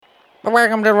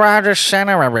Welcome to Rogers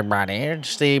Center, everybody.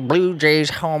 It's the Blue Jays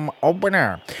home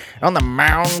opener. On the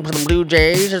mound for the Blue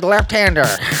Jays is left-hander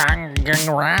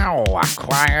Hang-Gung Rao,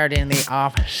 acquired in the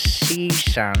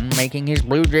off-season, making his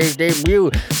Blue Jays debut.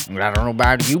 I don't know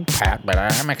about you, Pat, but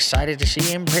I'm excited to see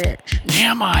him pitch.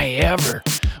 Am I ever?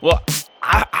 Well,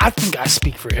 I think I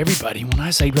speak for everybody when I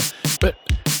say, but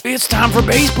it's time for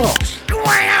baseball.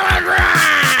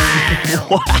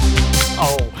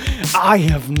 Oh, I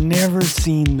have never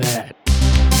seen that.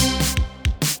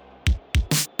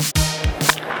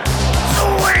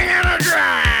 Swing and a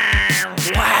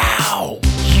drive! Wow,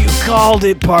 you called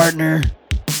it, partner.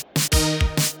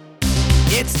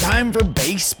 It's time for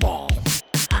baseball.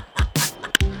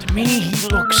 To me, he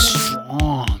looks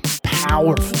strong,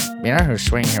 powerful. You know whose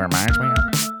swing he reminds me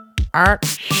of? Art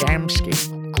Shamsky.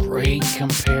 Great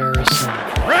comparison.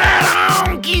 Right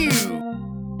on cue!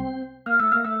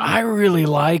 I really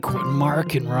like what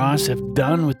Mark and Ross have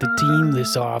done with the team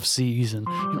this offseason.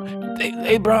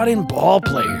 They brought in ball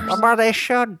players. But they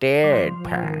sure did,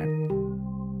 Pat.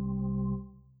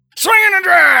 Swing and a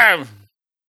drive!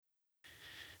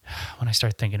 When I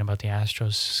start thinking about the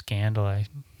Astros scandal, I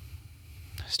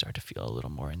start to feel a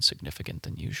little more insignificant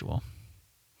than usual.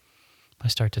 I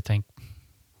start to think,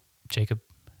 Jacob,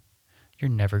 you're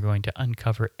never going to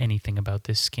uncover anything about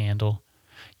this scandal.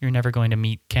 You're never going to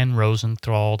meet Ken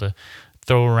Rosenthal to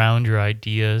throw around your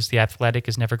ideas. The Athletic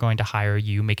is never going to hire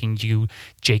you, making you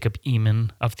Jacob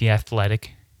Eamon of The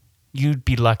Athletic. You'd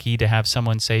be lucky to have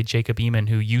someone say Jacob Eamon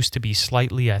who used to be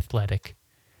slightly athletic.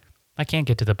 I can't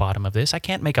get to the bottom of this. I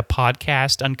can't make a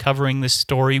podcast uncovering this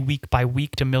story week by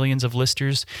week to millions of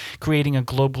listeners, creating a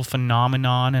global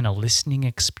phenomenon and a listening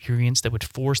experience that would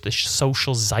force the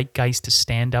social zeitgeist to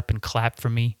stand up and clap for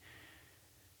me.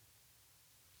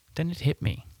 Then it hit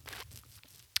me.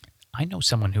 I know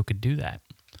someone who could do that.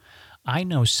 I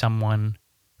know someone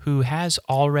who has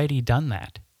already done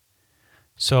that.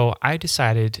 So I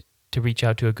decided to reach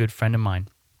out to a good friend of mine,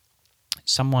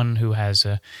 someone who has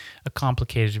a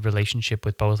complicated relationship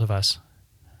with both of us,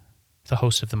 the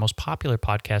host of the most popular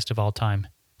podcast of all time,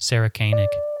 Sarah Koenig.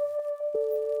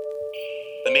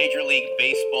 The Major League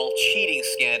Baseball cheating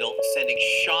scandal sending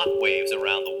shockwaves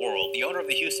around the world. The owner of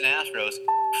the Houston Astros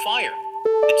fired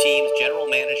the team's general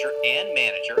manager and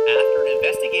manager after an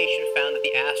investigation found that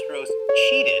the Astros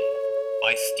cheated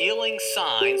by stealing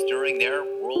signs during their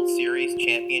World Series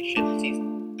championship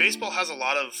season. Baseball has a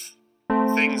lot of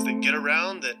things that get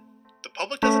around that the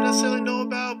public doesn't necessarily know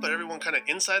about, but everyone kind of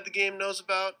inside the game knows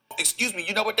about. Excuse me,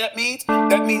 you know what that means?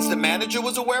 That means the manager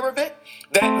was aware of it.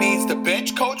 That means the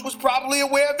bench coach was probably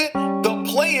aware of it. The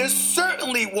players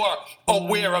certainly were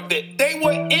aware of it. They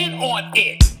were in on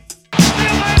it. See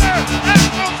you later!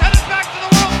 Astros headed back to the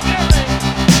World Series!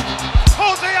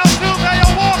 Jose Altuve,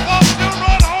 a walk-off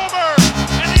two-run homer!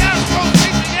 And the Astros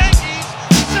beat the Yankees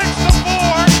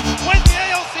 6-4, win the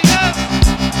ALCS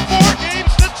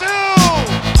 4-2!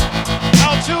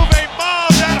 Altuve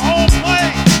mobbed at home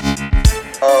plate!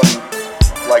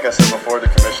 Like I said before, the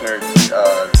commissioner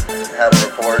had a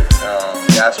report.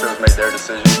 The Astros made their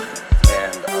decision,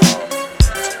 and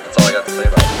that's all I got to say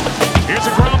about it. Here's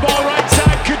a ground ball right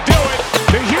side, could do it!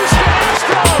 The Houston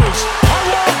Astros are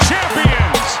world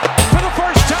champions for the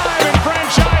first time in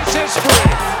franchise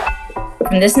history!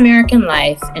 From This American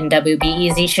Life and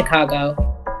WBEZ Chicago,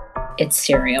 it's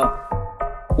Serial.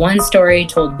 One story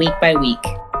told week by week.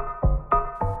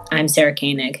 I'm Sarah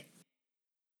Koenig.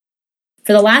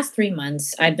 For the last 3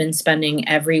 months, I've been spending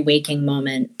every waking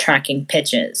moment tracking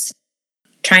pitches,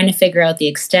 trying to figure out the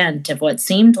extent of what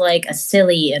seemed like a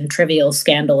silly and trivial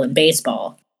scandal in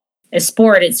baseball. A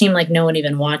sport it seemed like no one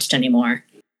even watched anymore.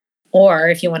 Or,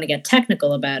 if you want to get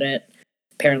technical about it,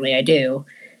 apparently I do,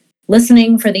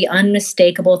 listening for the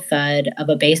unmistakable thud of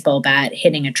a baseball bat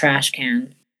hitting a trash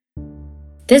can.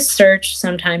 This search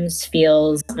sometimes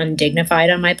feels undignified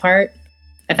on my part.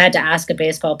 I've had to ask a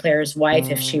baseball player's wife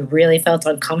if she really felt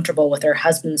uncomfortable with her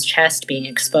husband's chest being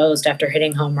exposed after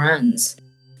hitting home runs.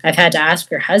 I've had to ask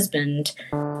her husband,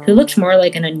 who looked more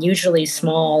like an unusually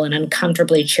small and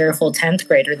uncomfortably cheerful 10th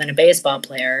grader than a baseball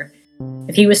player,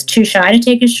 if he was too shy to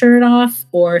take his shirt off,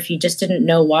 or if he just didn't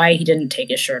know why he didn't take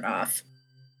his shirt off.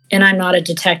 And I'm not a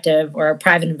detective or a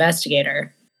private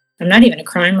investigator. I'm not even a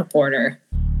crime reporter.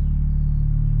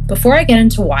 Before I get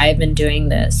into why I've been doing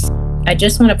this, I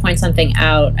just want to point something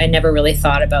out I never really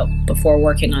thought about before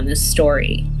working on this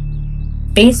story.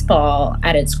 Baseball,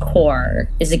 at its core,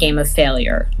 is a game of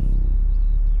failure.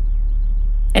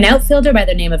 An outfielder by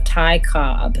the name of Ty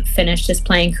Cobb finished his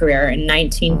playing career in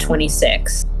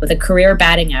 1926 with a career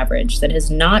batting average that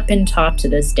has not been topped to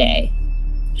this day.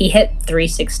 He hit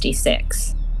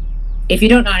 .366. If you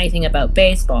don't know anything about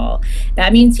baseball,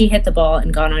 that means he hit the ball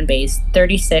and got on base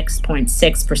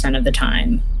 36.6% of the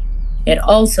time. It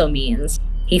also means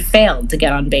he failed to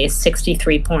get on base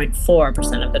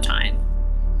 63.4% of the time.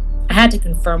 I had to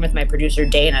confirm with my producer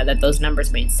Dana that those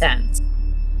numbers made sense.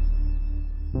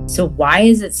 So why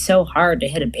is it so hard to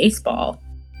hit a baseball?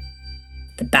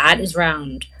 The bat is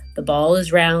round, the ball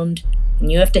is round, and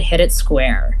you have to hit it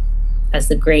square, as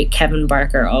the great Kevin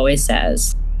Barker always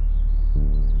says.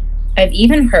 I've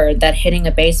even heard that hitting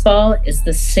a baseball is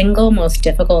the single most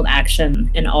difficult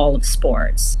action in all of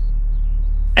sports.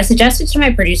 I suggested to my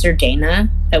producer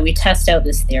Dana that we test out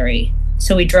this theory,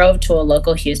 so we drove to a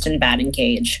local Houston batting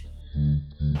cage.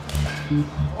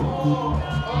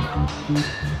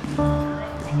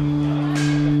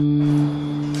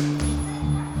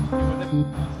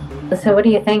 So what do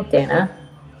you think, Dana?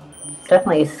 It's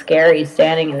definitely scary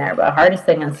standing in there, but hardest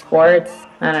thing in sports,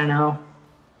 I don't know.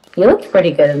 You looked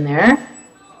pretty good in there.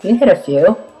 You hit a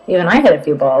few. Even I hit a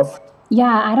few balls.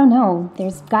 Yeah, I don't know.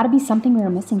 There's got to be something we were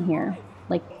missing here.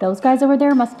 Like, those guys over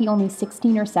there must be only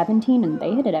 16 or 17, and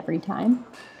they hit it every time.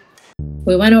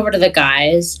 We went over to the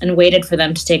guys and waited for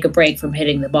them to take a break from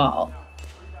hitting the ball.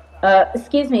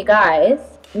 Excuse me, guys.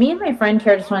 Me and my friend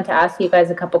here just wanted to ask you guys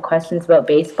a couple questions about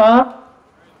baseball.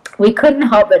 We couldn't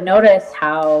help but notice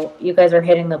how you guys are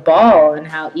hitting the ball and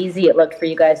how easy it looked for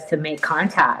you guys to make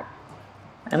contact.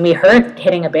 And we heard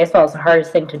hitting a baseball is the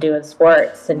hardest thing to do in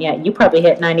sports, and yet you probably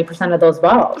hit 90% of those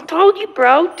balls. I told you,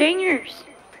 bro, dingers.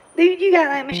 Dude, you got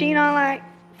that machine on like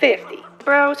 50.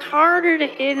 Bro, it's harder to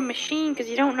hit a machine because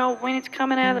you don't know when it's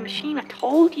coming out of the machine. I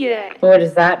told you that. What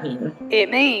does that mean? It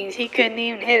means he couldn't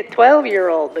even hit a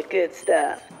 12-year-old with good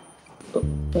stuff.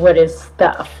 What is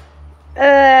stuff?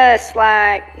 It's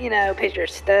like, pitcher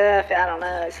stuff. I don't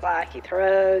know. It's like he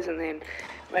throws, and then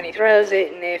when he throws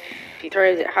it, and if he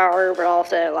throws it hard, but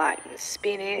also like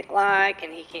spin it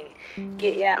and he can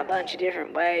get you out a bunch of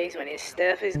different ways when his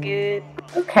stuff is good.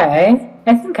 Okay,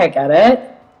 I think I got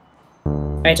it.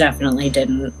 I definitely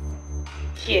didn't.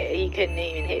 Yeah, he couldn't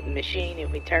even hit the machine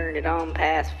if we turned it on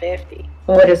past 50.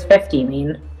 What does 50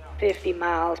 mean? 50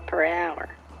 miles per hour.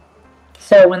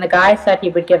 So when the guy said he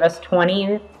would give us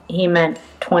 20, he meant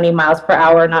 20 miles per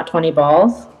hour, not 20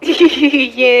 balls?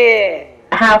 Yeah.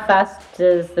 How fast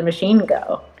does the machine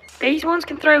go? These ones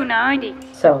can throw 90.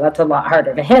 So that's a lot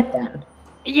harder to hit then.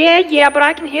 Yeah, but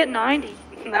I can hit 90.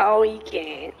 No, you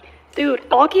can't. Dude,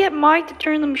 I'll get Mike to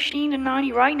turn the machine to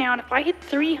 90 right now, and if I hit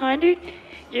 300,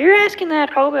 you're asking that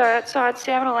hobo outside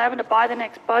 7-Eleven to buy the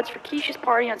next buds for Keisha's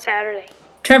party on Saturday.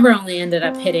 Trevor only ended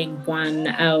up hitting 1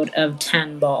 out of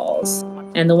 10 balls,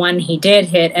 and the one he did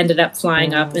hit ended up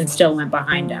flying up and still went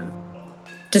behind him.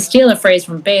 To steal a phrase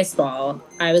from baseball,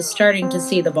 I was starting to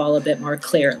see the ball a bit more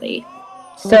clearly.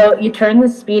 So you turn the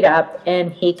speed up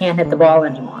and he can't hit the ball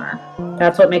anymore.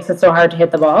 That's what makes it so hard to hit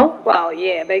the ball? Well,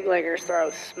 yeah, big leaguers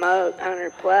throw smoke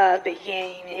 100 plus, but you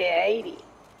can't even hit 80.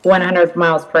 100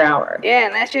 miles per hour. Yeah,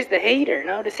 and that's just the heater,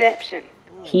 no deception.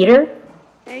 Heater?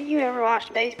 Have you ever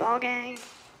watched a baseball game?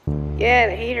 Yeah,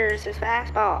 the heater is his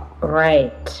fastball.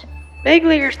 Right. Big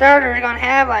leaguer starter is going to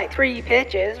have like 3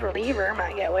 pitches. Reliever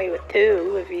might get away with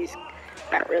 2 if he's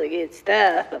got really good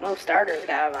stuff, but most starters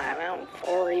got like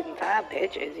 4 or even 5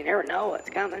 pitches. You never know what's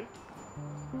coming.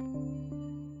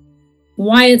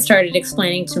 Wyatt started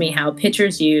explaining to me how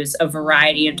pitchers use a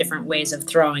variety of different ways of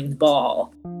throwing the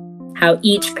ball, how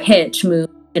each pitch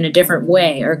moves in a different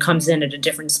way or comes in at a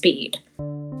different speed.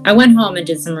 I went home and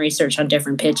did some research on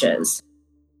different pitches.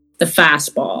 The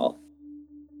fastball.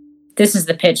 This is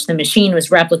the pitch the machine was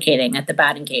replicating at the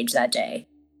batting cage that day.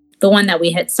 The one that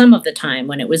we hit some of the time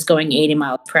when it was going 80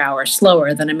 miles per hour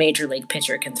slower than a major league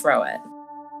pitcher can throw it.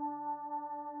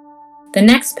 The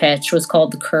next pitch was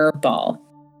called the curveball.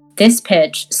 This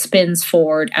pitch spins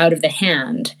forward out of the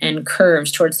hand and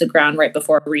curves towards the ground right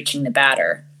before reaching the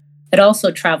batter. It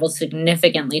also travels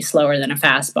significantly slower than a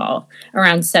fastball,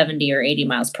 around 70 or 80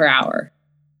 miles per hour.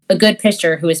 A good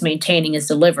pitcher who is maintaining his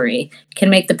delivery can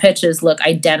make the pitches look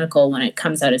identical when it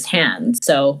comes out his hand.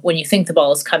 So when you think the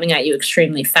ball is coming at you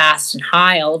extremely fast and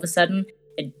high, all of a sudden,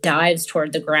 it dives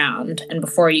toward the ground, and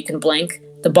before you can blink,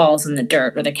 the ball's in the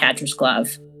dirt or the catcher's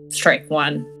glove. Strike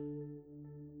 1.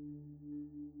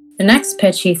 The next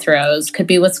pitch he throws could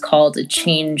be what's called a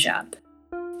changeup.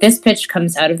 This pitch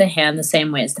comes out of the hand the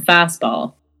same way as the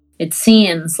fastball. It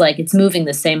seems like it's moving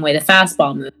the same way the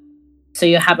fastball moves, so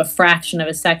you have a fraction of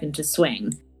a second to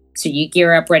swing, so you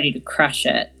gear up ready to crush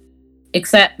it.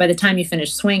 Except by the time you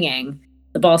finish swinging,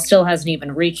 the ball still hasn't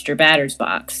even reached your batter's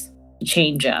box.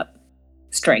 Change up.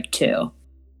 Strike 2.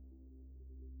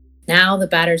 Now the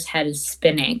batter's head is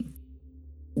spinning.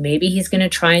 Maybe he's going to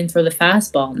try and throw the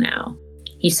fastball now.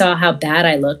 He saw how bad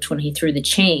I looked when he threw the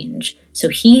change, so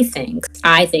he thinks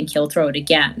I think he'll throw it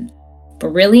again. But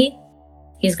really,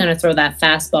 he's going to throw that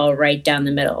fastball right down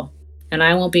the middle, and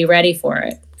I won't be ready for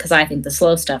it because I think the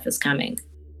slow stuff is coming.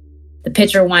 The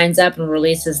pitcher winds up and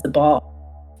releases the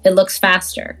ball. It looks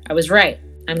faster. I was right.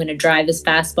 I'm going to drive his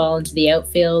fastball into the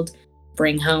outfield,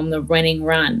 bring home the winning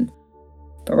run.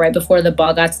 But right before the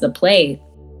ball got to the plate,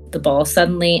 the ball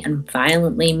suddenly and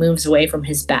violently moves away from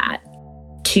his bat,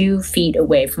 2 feet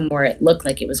away from where it looked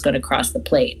like it was going to cross the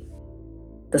plate.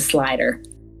 The slider.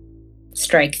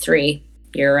 Strike 3.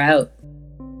 You're out.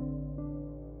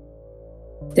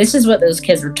 This is what those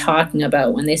kids were talking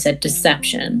about when they said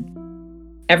deception.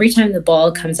 Every time the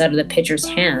ball comes out of the pitcher's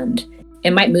hand,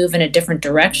 it might move in a different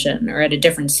direction or at a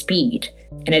different speed,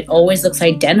 and it always looks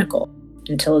identical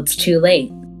until it's too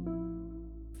late.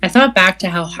 I thought back to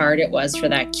how hard it was for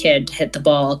that kid to hit the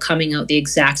ball coming out the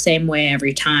exact same way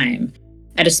every time,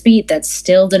 at a speed that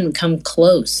still didn't come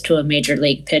close to a major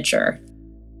league pitcher.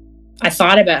 I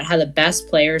thought about how the best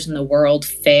players in the world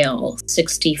fail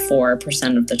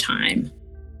 64% of the time.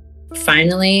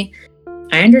 Finally,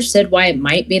 I understood why it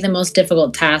might be the most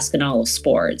difficult task in all of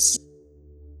sports.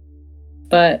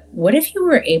 But what if you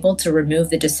were able to remove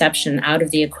the deception out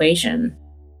of the equation?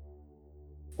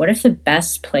 What if the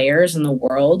best players in the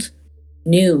world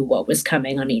knew what was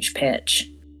coming on each pitch?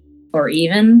 Or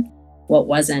even what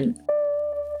wasn't?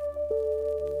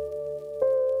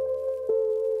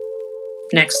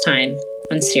 Next time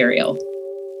on Serial.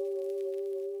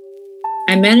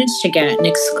 I managed to get an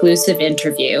exclusive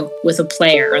interview with a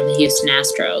player on the Houston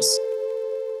Astros.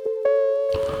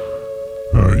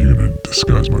 You're gonna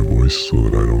disguise my voice so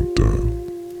that I don't,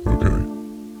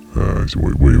 okay. So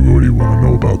what do you want to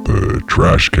know about the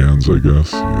trash cans, I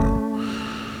guess? Yeah.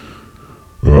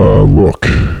 Look,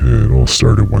 it all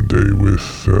started one day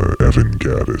with Evan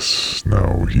Gattis.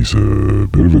 Now, he's a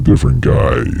bit of a different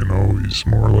guy, you know, he's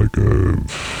more like a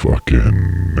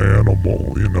fucking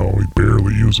animal, you know, he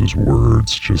barely uses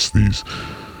words, just these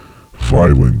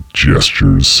violent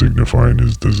gestures signifying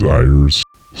his desires.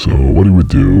 So what he would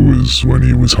do is when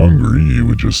he was hungry, he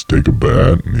would just take a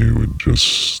bat and he would just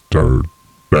start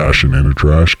bashing in a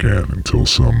trash can until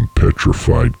some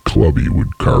petrified clubby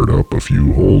would cart up a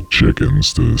few whole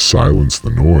chickens to silence the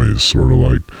noise, sort of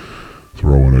like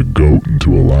throwing a goat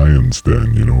into a lion's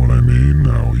den, you know what I mean?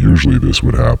 Now, usually this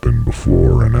would happen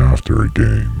before and after a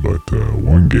game, but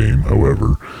one game,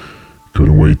 however,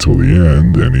 couldn't wait till the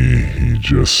end, and he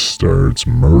just starts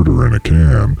murdering a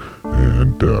can,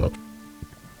 and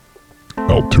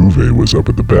Altuve was up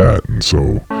at the bat, and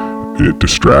so it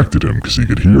distracted him because he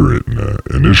could hear it. And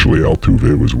initially,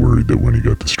 Altuve was worried that when he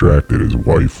got distracted, his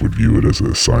wife would view it as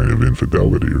a sign of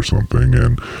infidelity or something.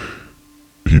 And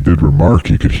he did remark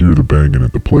he could hear the banging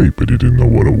at the plate, but he didn't know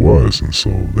what it was. And so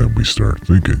then we start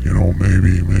thinking, you know,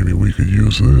 maybe we could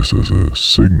use this as a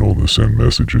signal to send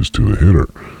messages to the hitter.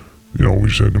 You know, we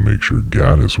just had to make sure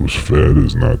Gattis was fed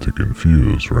as not to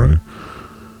confuse, right?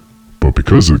 But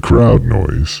because of the crowd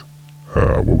noise,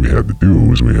 what we had to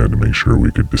do is we had to make sure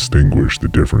we could distinguish the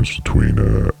difference between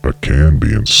a can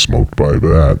being smoked by a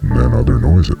bat and then other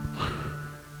noises.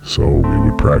 So we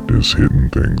would practice hitting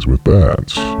things with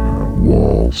bats,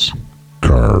 walls,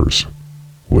 cars,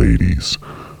 ladies.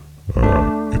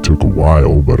 It took a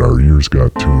while, but our ears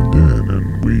got tuned in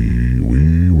and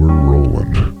we were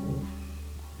rolling.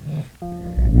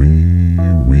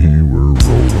 We were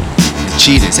rolling.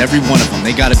 Cheaters, every one of them,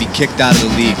 they gotta be kicked out of the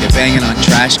league. They're banging on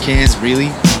trash cans, really?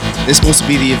 They're supposed to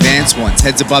be the advanced ones,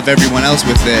 heads above everyone else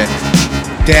with their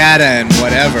data and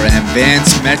whatever.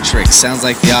 Advanced metrics, sounds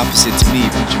like the opposite to me.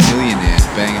 Bunch of millionaires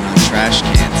banging on trash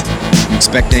cans. You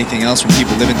expect anything else from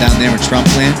people living down there in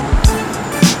Trumpland?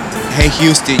 Hey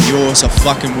Houston, yours a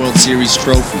fucking World Series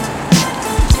trophy.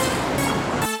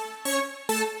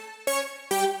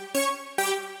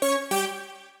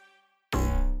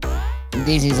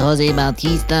 This is Jose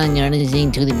Bautista, and you're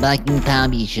listening to the Black and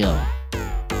Tabby Show.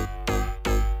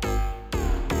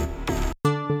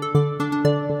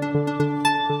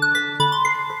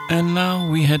 And now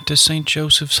we head to St.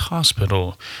 Joseph's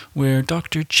Hospital, where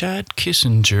Dr. Chad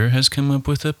Kissinger has come up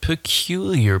with a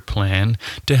peculiar plan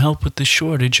to help with the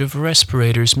shortage of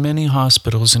respirators many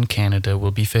hospitals in Canada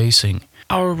will be facing.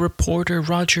 Our reporter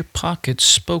Roger Pocket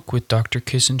spoke with Dr.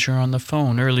 Kissinger on the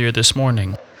phone earlier this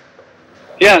morning.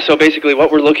 Yeah, so basically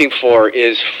what we're looking for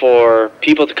is for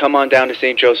people to come on down to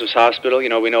St. Joseph's Hospital. You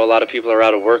know, we know a lot of people are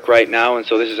out of work right now, and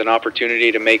so this is an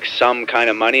opportunity to make some kind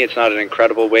of money. It's not an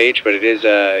incredible wage, but it is,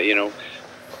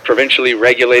 provincially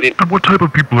regulated. And what type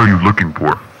of people are you looking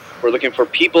for? We're looking for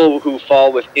people who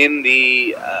fall within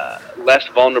the less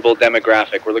vulnerable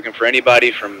demographic. We're looking for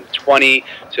anybody from 20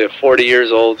 to 40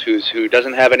 years old who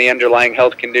doesn't have any underlying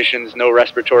health conditions, no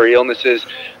respiratory illnesses,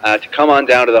 to come on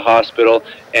down to the hospital.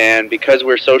 And because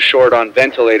we're so short on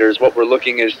ventilators, what we're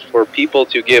looking is for people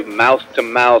to give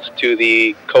mouth-to-mouth to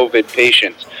the COVID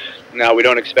patients. Now, we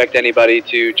don't expect anybody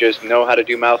to just know how to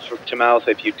do mouth-to-mouth.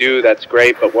 If you do, that's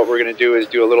great, but what we're going to do is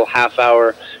do a little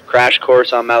half-hour crash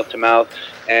course on mouth-to-mouth,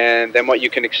 and then what you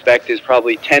can expect is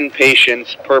probably 10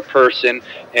 patients per person,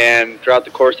 and throughout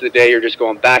the course of the day, you're just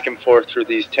going back and forth through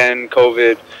these 10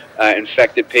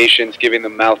 COVID-infected patients, giving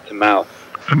them mouth-to-mouth.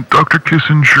 And Dr.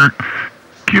 Kissinger,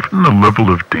 given the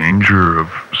level of danger of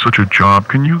such a job,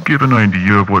 can you give an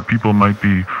idea of what people might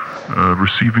be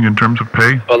receiving in terms of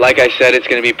pay? Well, like I said, it's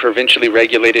going to be provincially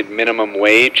regulated minimum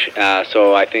wage,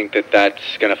 so I think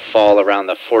that's going to fall around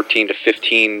the $14 to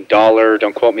 $15.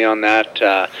 Don't quote me on that.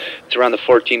 It's around the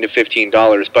 $14 to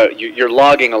 $15, but you're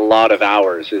logging a lot of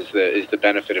hours is the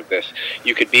benefit of this.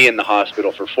 You could be in the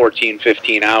hospital for 14,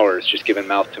 15 hours just giving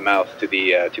mouth to mouth to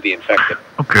the infected.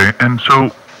 Okay, and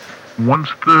so once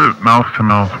the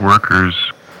mouth-to-mouth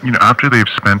workers, after they've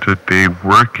spent a day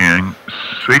working,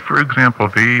 say, for example,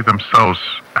 they themselves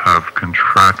have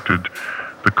contracted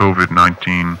the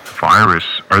COVID-19 virus,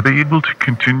 are they able to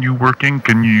continue working?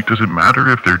 Does it matter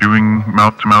if they're doing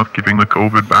mouth-to-mouth, giving the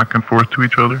COVID back and forth to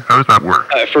each other? How does that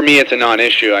work? For me, it's a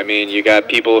non-issue. I mean, you got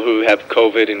people who have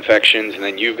COVID infections, and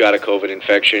then you've got a COVID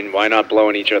infection. Why not blow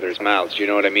in each other's mouths? You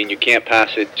know what I mean? You can't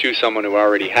pass it to someone who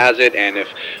already has it, and if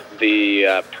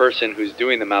the person who's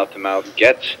doing the mouth-to-mouth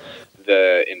gets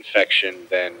the infection,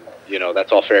 then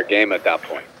that's all fair game at that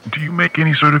point. Do you make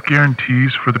any sort of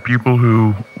guarantees for the people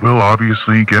who will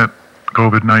obviously get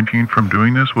COVID-19 from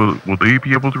doing this? Will they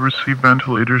be able to receive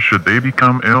ventilators? Should they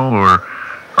become ill, or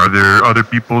are there other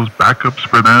people's backups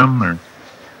for them? Or?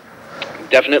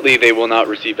 Definitely they will not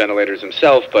receive ventilators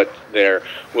themselves, but there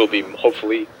will be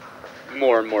hopefully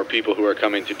more and more people who are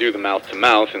coming to do the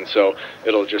mouth-to-mouth, and so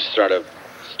it'll just start a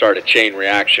chain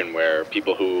reaction where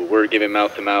people who were giving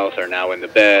mouth-to-mouth are now in the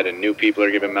bed, and new people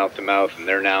are giving mouth-to-mouth, and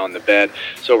they're now in the bed.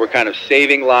 So we're kind of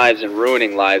saving lives and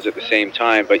ruining lives at the same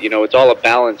time. But, it's all a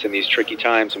balance in these tricky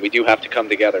times, and we do have to come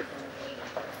together.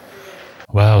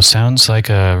 Wow, sounds like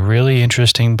a really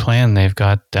interesting plan they've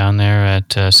got down there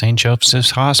at St. Joseph's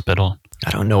Hospital. I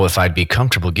don't know if I'd be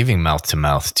comfortable giving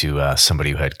mouth-to-mouth to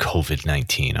somebody who had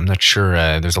COVID-19. I'm not sure.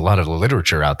 There's a lot of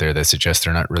literature out there that suggests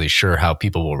they're not really sure how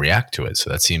people will react to it.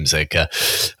 So that seems like a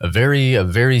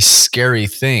very scary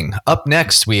thing. Up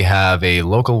next, we have a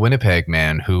local Winnipeg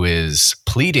man who is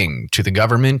pleading to the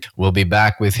government. We'll be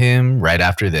back with him right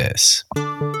after this.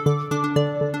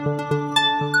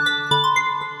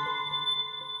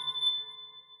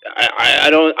 I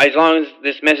don't. As long as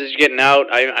this message is getting out,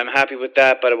 I'm happy with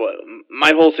that. But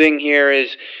my whole thing here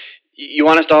is, you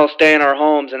want us to all stay in our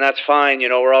homes, and that's fine.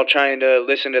 We're all trying to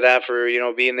listen to that for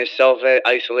being this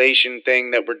self-isolation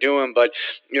thing that we're doing. But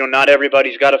not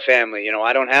everybody's got a family.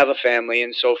 I don't have a family,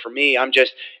 and so for me, I'm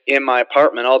just in my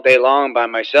apartment all day long by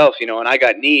myself. And I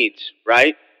got needs,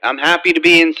 right? I'm happy to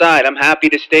be inside. I'm happy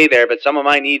to stay there, but some of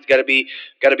my needs got to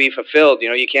be fulfilled.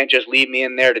 You can't just leave me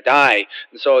in there to die.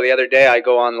 And so the other day I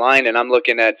go online and I'm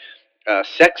looking at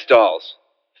sex dolls,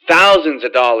 thousands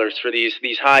of dollars for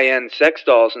these high-end sex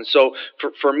dolls. And so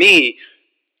for me,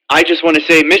 I just want to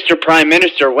say, Mr. Prime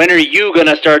Minister, when are you going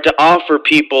to start to offer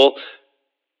people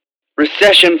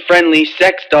recession-friendly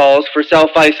sex dolls for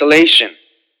self-isolation?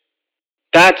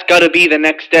 That's got to be the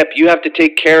next step. You have to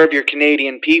take care of your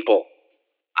Canadian people.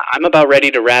 I'm about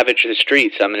ready to ravage the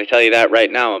streets. I'm going to tell you that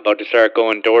right now. I'm about to start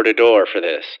going door to door for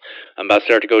this. I'm about to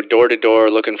start to go door to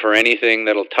door looking for anything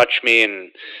that'll touch me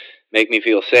and make me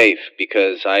feel safe,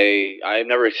 because I've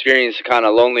never experienced the kind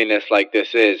of loneliness like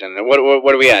this is. And what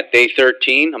are we at? Day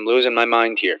 13? I'm losing my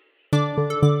mind here.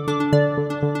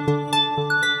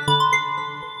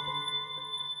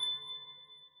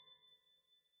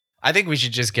 I think we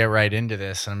should just get right into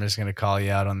this. I'm just going to call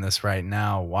you out on this right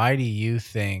now. Why do you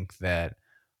think that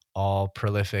all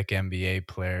prolific NBA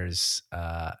players,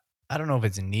 I don't know if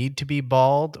it's need to be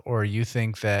bald, or you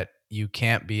think that you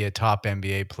can't be a top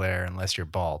NBA player unless you're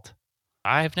bald?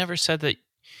 I've never said that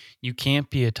you can't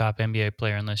be a top NBA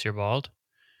player unless you're bald.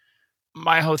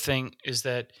 My whole thing is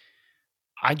that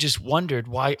I just wondered,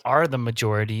 why are the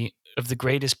majority of the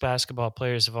greatest basketball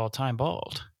players of all time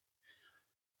bald?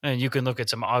 And you can look at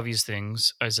some obvious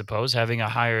things, I suppose. Having a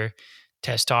higher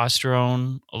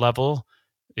testosterone level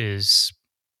is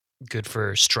good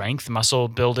for strength, muscle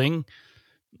building,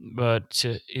 but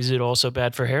is it also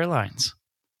bad for hairlines?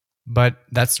 But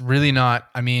that's really not,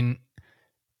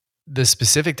 the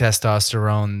specific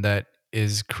testosterone that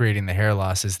is creating the hair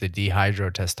loss is the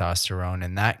dihydrotestosterone,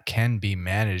 and that can be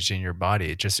managed in your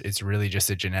body. It's really just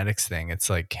a genetics thing. It's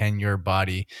like, can your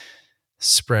body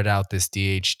spread out this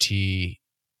DHT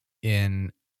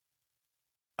in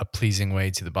a pleasing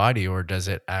way to the body, or does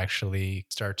it actually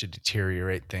start to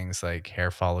deteriorate things like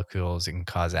hair follicles? It can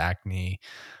cause acne,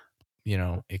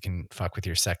 it can fuck with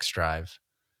your sex drive.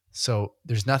 So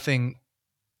there's nothing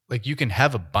like, you can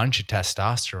have a bunch of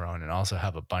testosterone and also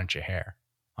have a bunch of hair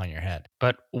on your head.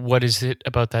 But what is it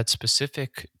about that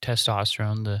specific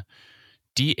testosterone, the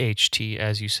DHT,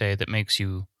 as you say, that makes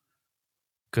you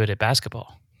good at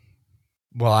basketball?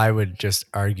 Well, I would just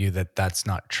argue that that's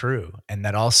not true. And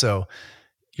that also,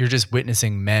 you're just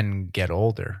witnessing men get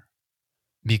older.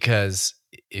 Because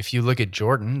if you look at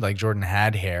Jordan, like, Jordan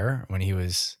had hair when he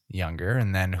was younger,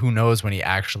 and then who knows when he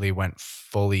actually went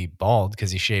fully bald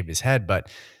because he shaved his head. But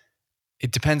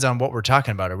it depends on what we're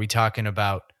talking about. Are we talking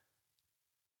about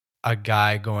a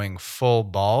guy going full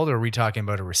bald, or are we talking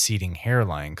about a receding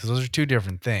hairline? Because those are two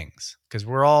different things. Because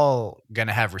we're all going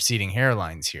to have receding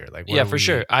hairlines here. Like, Yeah, for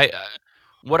sure.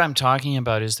 What I'm talking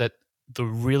about is that the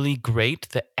really great,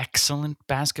 the excellent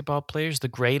basketball players, the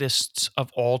greatest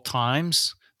of all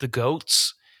times, the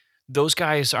GOATs, those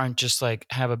guys aren't just like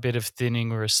have a bit of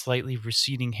thinning or a slightly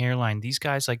receding hairline. These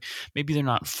guys, like, maybe they're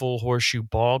not full horseshoe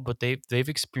bald, but they've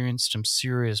experienced some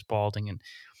serious balding. And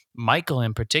Michael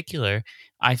in particular,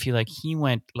 I feel like he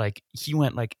went like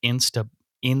insta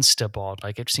bald.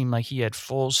 Like, it seemed like he had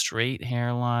full straight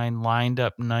hairline lined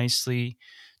up nicely,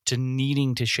 to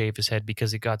needing to shave his head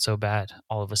because it got so bad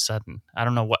all of a sudden. I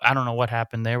don't know what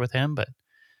happened there with him, but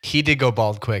he did go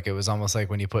bald quick. It was almost like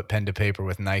when you put pen to paper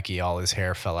with Nike, all his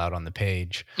hair fell out on the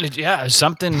page. Yeah,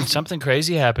 something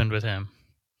crazy happened with him.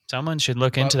 Someone should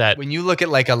look into that. When you look at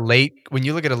a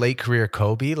late career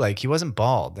Kobe, like, he wasn't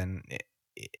bald, and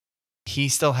he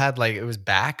still had, like, it was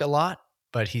back a lot,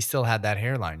 but he still had that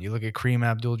hairline. You look at Kareem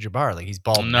Abdul-Jabbar, like, he's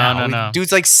bald now. No.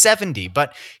 Dude's like 70,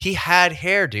 but he had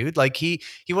hair, dude. Like, he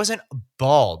wasn't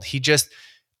bald. He just,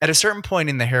 at a certain point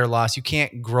in the hair loss, you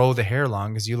can't grow the hair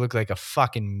long because you look like a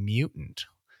fucking mutant.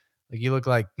 Like, you look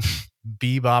like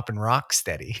Bebop and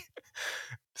Rocksteady.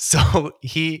 So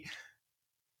he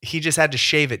just had to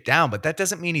shave it down, but that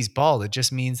doesn't mean he's bald. It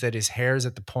just means that his hair is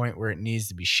at the point where it needs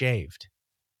to be shaved.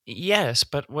 Yes,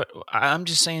 but what I'm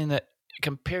just saying that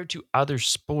compared to other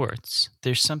sports,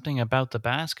 there's something about the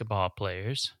basketball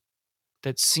players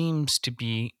that seems to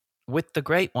be, with the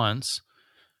great ones.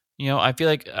 I feel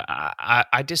like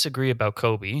I disagree about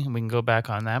Kobe, and we can go back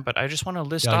on that, but I just want to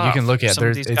list off. You can look at some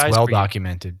of it. these It's guys well for you.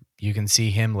 documented. You can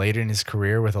see him later in his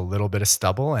career with a little bit of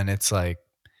stubble, and it's like,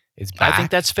 it's back. I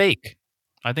think that's fake.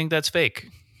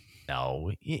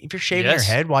 No, if you're shaving your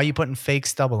head, why are you putting fake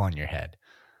stubble on your head?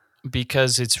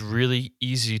 Because it's really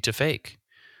easy to fake.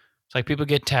 It's like people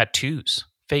get tattoos,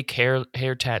 fake hair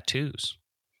tattoos.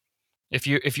 If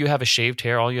you have a shaved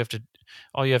hair, all you have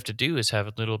to do is have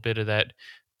a little bit of that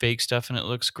fake stuff, and it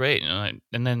looks great. And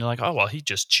then you're like, oh well, he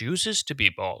just chooses to be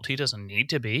bald. He doesn't need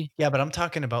to be. Yeah, but I'm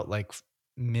talking about like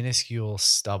minuscule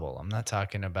stubble. I'm not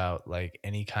talking about like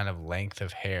any kind of length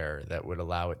of hair that would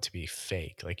allow it to be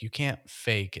fake. Like, you can't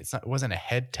fake. It wasn't a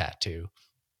head tattoo.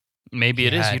 Maybe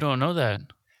it is. You don't know that.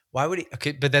 Why would he?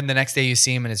 Okay, but then the next day you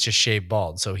see him and it's just shaved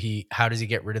bald. So how does he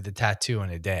get rid of the tattoo in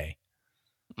a day?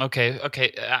 Okay.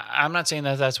 I'm not saying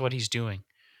that that's what he's doing.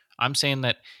 I'm saying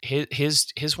that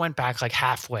his went back like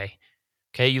halfway.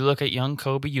 Okay, you look at young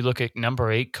Kobe, you look at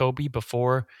number 8 Kobe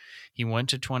before he went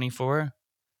to 24,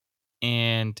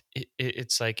 and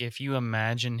it's like, if you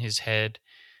imagine his head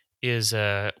is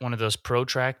one of those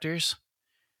protractors,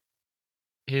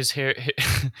 his hair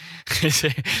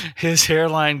his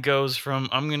hairline goes from,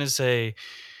 I'm gonna say,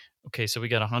 okay, so we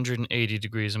got 180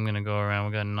 degrees. I'm gonna go around.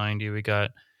 We got 90.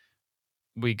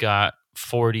 We got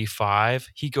 45.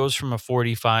 He goes from a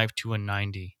 45 to a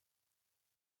 90.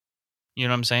 You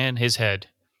know what I'm saying? His head.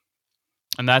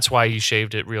 And that's why he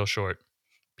shaved it real short.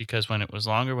 Because when it was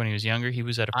longer, when he was younger, he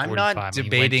was at a 45. I'm not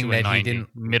debating that he didn't.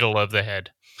 Middle of the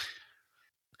head.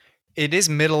 It is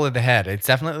middle of the head. It's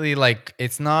definitely like,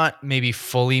 it's not maybe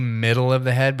fully middle of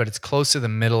the head, but it's close to the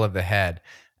middle of the head.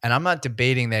 And I'm not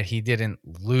debating that he didn't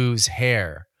lose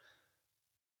hair.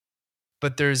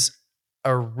 But there's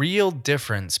a real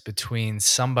difference between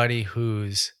somebody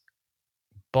who's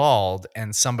bald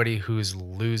and somebody who's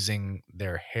losing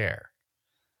their hair.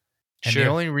 And the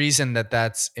only reason that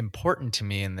that's important to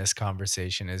me in this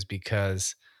conversation is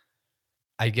because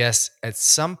I guess at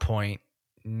some point,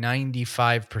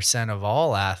 95% of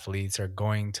all athletes are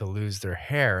going to lose their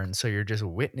hair. And so you're just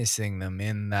witnessing them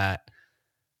in that.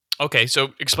 Okay,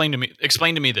 so explain to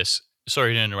me this.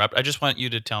 sorry to interrupt. I just want you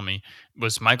to tell me,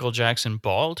 was Michael Jackson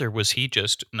bald, or was he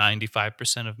just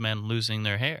 95% of men losing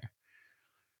their hair?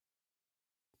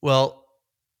 Well,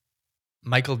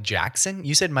 Michael Jackson?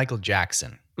 You said Michael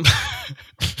Jackson.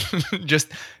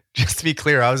 just to be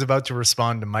clear, I was about to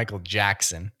respond to Michael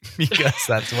Jackson because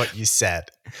that's what you said.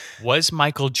 Was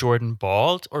Michael Jordan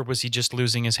bald, or was he just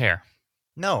losing his hair?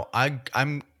 No,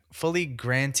 I'm fully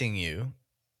granting you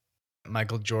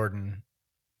Michael Jordan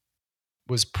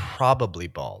was probably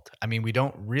bald. I mean, we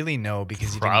don't really know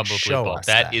because he didn't Probably show bald. us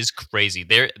That is crazy.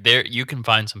 There. You can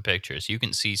find some pictures. You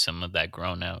can see some of that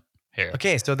grown out hair.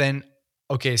 Okay, so then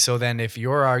if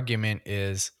your argument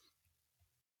is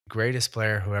greatest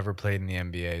player who ever played in the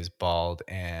NBA is bald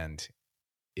and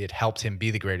it helped him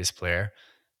be the greatest player,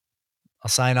 I'll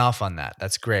sign off on that.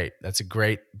 That's great. That's a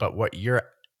great. But what you're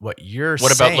What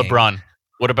saying, about LeBron?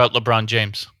 What about LeBron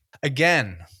James?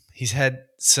 Again, he's had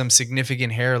some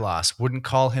significant hair loss. Wouldn't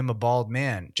call him a bald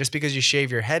man. Just because you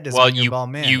shave your head doesn't mean you're a bald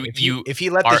man. If he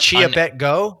let the Chia bet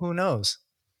go, who knows?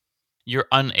 You're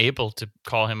unable to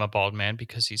call him a bald man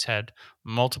because he's had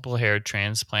multiple hair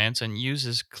transplants and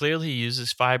clearly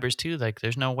uses fibers too. Like,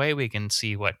 there's no way we can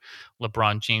see what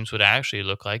LeBron James would actually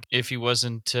look like if he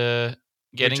wasn't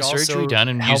getting Which surgery also done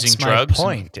and helps using my drugs.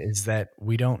 point is that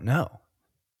we don't know.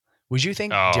 Would you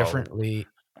think differently?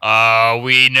 Oh,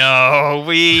 we know.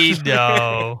 We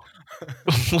know.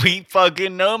 We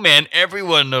fucking know, man.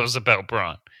 Everyone knows about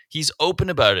Bron. He's open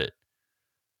about it.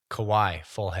 Kawhi,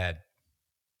 full head.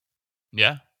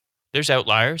 Yeah. There's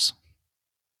outliers.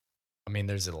 I mean,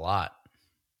 there's a lot.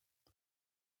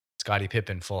 Scottie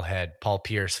Pippen, full head. Paul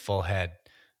Pierce, full head.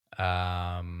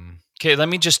 Okay, let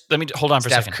me hold on for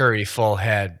a second. Steph Curry, full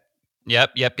head.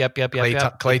 Yep.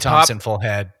 Klay Thompson, full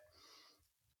head.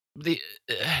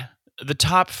 The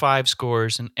top 5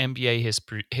 scorers in NBA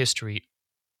history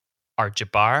are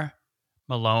Jabbar,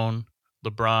 Malone,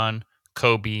 LeBron,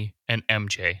 Kobe, and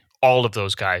MJ. All of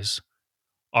those guys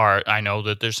are. I know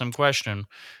that there's some question,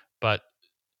 but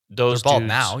those they're bald dudes,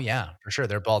 now. Yeah, for sure,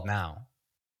 they're bald now.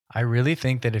 I really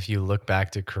think that if you look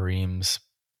back to Kareem's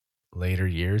later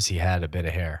years, he had a bit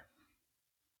of hair.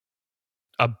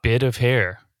 A bit of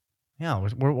hair. Yeah.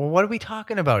 What are we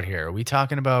talking about here? Are we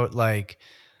talking about like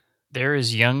there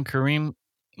is young Kareem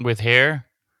with hair,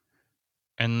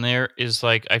 and there is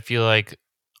I feel like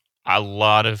a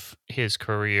lot of his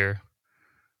career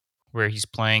where he's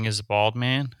playing as a bald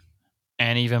man,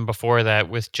 and even before that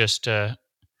with just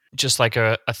like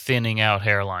a thinning out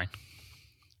hairline.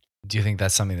 Do you think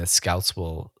that's something that scouts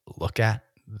will look at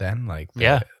then? Like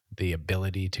the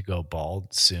ability to go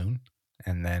bald soon?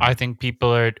 And then I think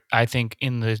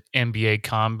in the NBA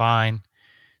combine,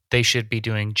 they should be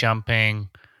doing jumping,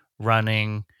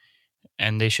 running,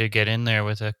 and they should get in there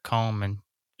with a comb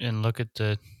and look at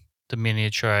the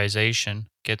miniaturization,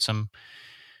 get some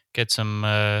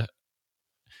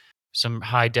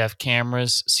high def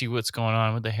cameras, see what's going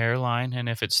on with the hairline, and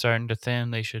if it's starting to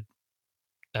thin,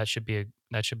 that should be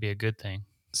a good thing.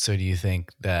 So do you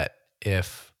think that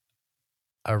if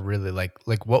a really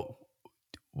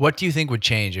what do you think would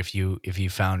change if you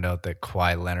found out that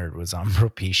Kawhi Leonard was on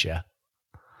Propecia?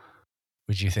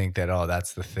 Would you think that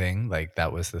that's the thing? Like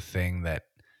that was the thing that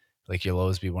you'll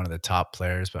always be one of the top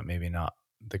players, but maybe not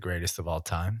the greatest of all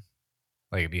time?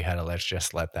 Like if you had to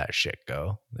let that shit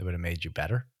go, it would have made you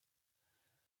better.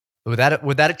 Would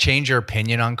that change your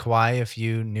opinion on Kawhi if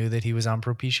you knew that he was on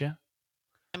Propecia?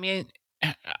 I mean,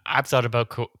 I've thought about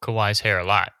Kawhi's hair a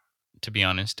lot, to be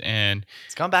honest, and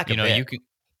it's gone back a bit.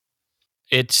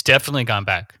 It's definitely gone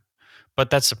back, but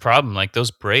that's the problem. Like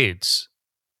those braids,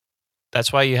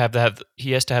 that's why he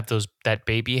has to have that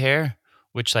baby hair,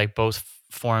 which both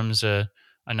forms a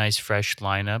nice fresh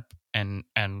lineup and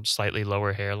slightly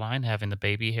lower hairline, having the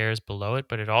baby hairs below it,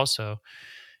 but it also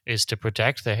is to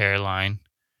protect the hairline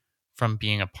from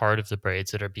being a part of the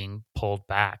braids that are being pulled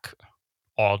back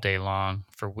all day long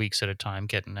for weeks at a time,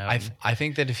 getting out. I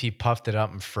think that if he puffed it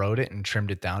up and froed it and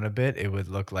trimmed it down a bit, it would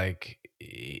look like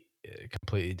a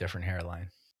completely different hairline.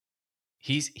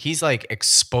 He's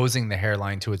exposing the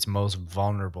hairline to its most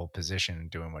vulnerable position and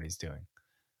doing what he's doing.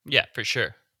 Yeah, for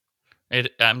sure.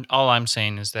 All I'm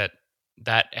saying is that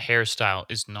hairstyle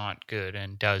is not good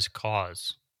and does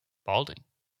cause balding.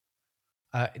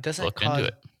 It doesn't cause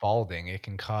balding. It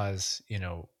can cause,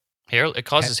 hair. It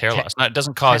causes hair loss. It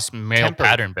doesn't cause male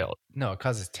pattern build. No, it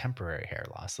causes temporary hair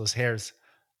loss. Those hairs.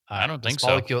 I don't think so.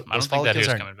 I don't think that hair's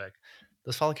coming back.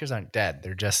 Those follicles aren't dead.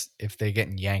 They're just, if they're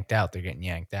getting yanked out, they're getting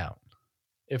yanked out.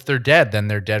 If they're dead, then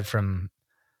they're dead from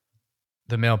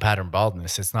the male pattern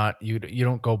baldness. It's not, you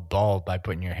don't go bald by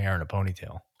putting your hair in a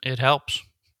ponytail. It helps.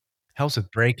 Helps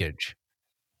with breakage.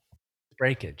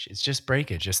 breakage. It's just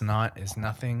breakage. It's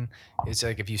nothing. It's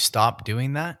like if you stop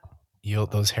doing that,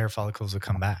 those hair follicles will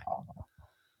come back.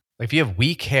 Like if you have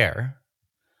weak hair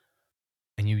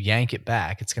and you yank it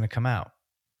back, it's going to come out.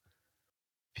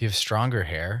 If you have stronger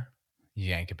hair, you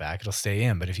yank it back, it'll stay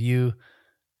in. But if you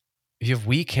have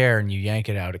weak hair and you yank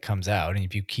it out, it comes out. And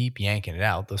if you keep yanking it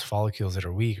out, those follicles that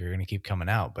are weak are going to keep coming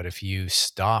out. But if you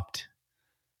stopped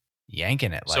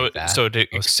yanking it like that, so it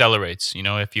accelerates. You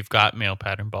know, if you've got male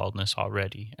pattern baldness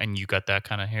already and you got that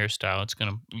kind of hairstyle, it's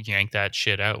gonna yank that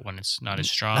shit out when it's not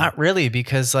as strong. Not really,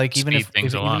 because like even Speed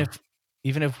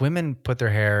if women put their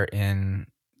hair in,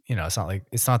 you know,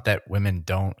 it's not that women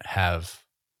don't have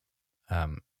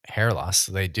hair loss.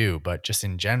 They do, but just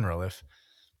in general, if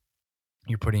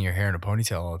you're putting your hair in a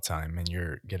ponytail all the time and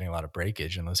you're getting a lot of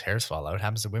breakage and those hairs fall out, it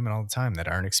happens to women all the time that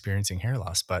aren't experiencing hair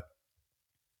loss. But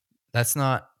that's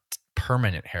not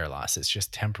permanent hair loss. It's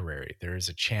just temporary. There is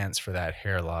a chance for that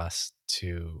hair loss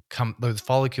to come. Those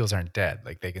follicles aren't dead.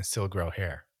 Like they can still grow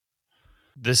hair.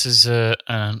 This is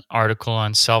an article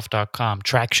on self.com.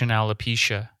 Traction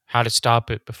alopecia, how to stop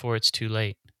it before it's too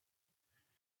late.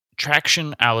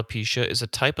 Traction alopecia is a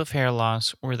type of hair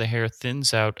loss where the hair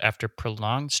thins out after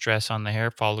prolonged stress on the hair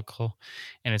follicle,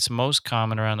 and it's most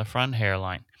common around the front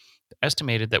hairline.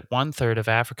 Estimated that 1/3 of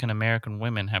African American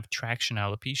women have traction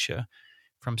alopecia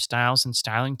from styles and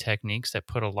styling techniques that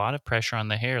put a lot of pressure on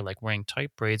the hair, like wearing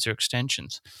tight braids or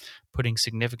extensions, putting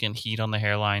significant heat on the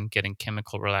hairline, getting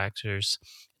chemical relaxers,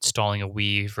 installing a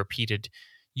weave,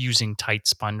 using tight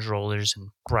sponge rollers, and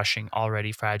brushing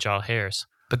already fragile hairs.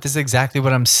 But this is exactly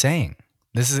what I'm saying.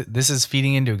 This is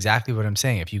feeding into exactly what I'm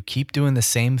saying. If you keep doing the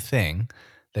same thing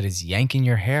that is yanking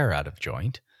your hair out of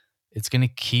joint, it's going to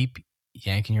keep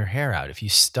yanking your hair out. If you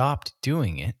stopped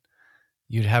doing it,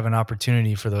 you'd have an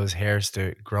opportunity for those hairs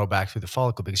to grow back through the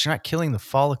follicle, because you're not killing the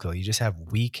follicle. You just have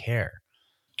weak hair.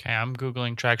 Okay, I'm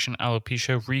Googling traction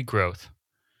alopecia regrowth.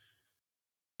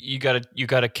 You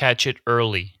gotta catch it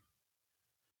early.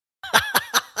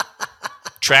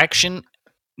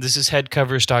 This is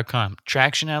headcovers.com.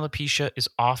 Traction alopecia is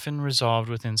often resolved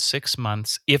within 6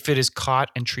 months if it is caught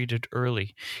and treated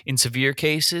early. In severe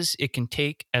cases, it can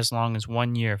take as long as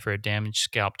 1 year for a damaged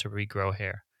scalp to regrow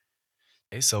hair.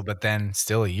 Okay, so, but then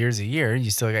still a year,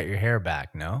 you still got your hair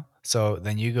back, no? So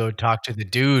then you go talk to the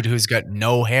dude who's got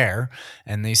no hair,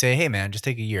 and they say, hey man, just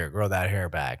take a year, grow that hair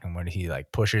back. And when he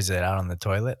like pushes it out on the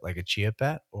toilet like a chia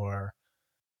pet, or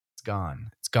it's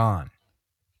gone. It's gone.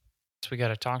 So we got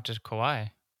to talk to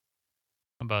Kawhi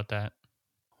about that.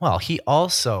 Well, he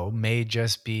also may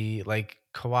just be like,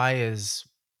 Kawhi is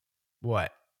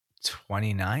what,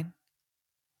 29?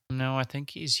 No, I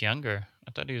think he's younger.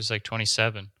 I thought he was like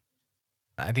 27.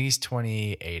 I think he's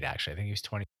 28, actually. I think he was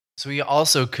 20. So he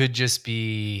also could just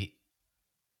be,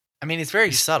 I mean, it's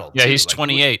very subtle. Yeah, too. he's Like,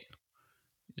 28.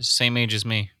 He's the same age as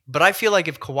me. But I feel like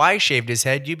if Kawhi shaved his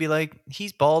head, you'd be like,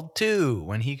 he's bald too,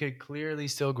 when he could clearly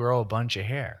still grow a bunch of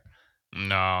hair.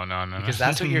 No. Because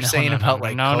that's what you're saying about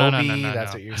Kobe.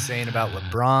 That's what you're saying about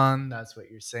LeBron. That's what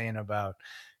you're saying about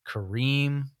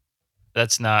Kareem.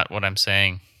 That's not what I'm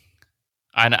saying.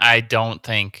 And I don't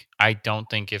think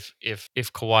if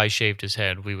Kawhi shaved his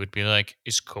head, we would be like,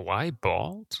 is Kawhi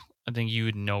bald? I think you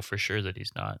would know for sure that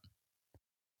he's not.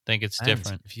 I think it's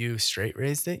different. If you straight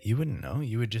raised it, you wouldn't know.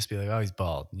 You would just be like, oh, he's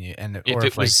bald. And if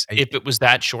it was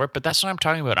that short, but that's what I'm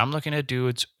talking about. I'm looking at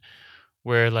dudes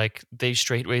where like they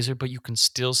straight razor, but you can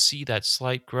still see that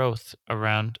slight growth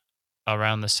around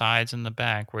the sides and the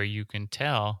back, where you can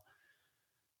tell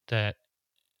that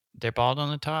they're bald on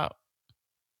the top.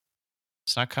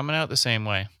 It's not coming out the same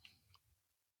way.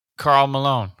 Karl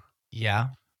Malone. Yeah.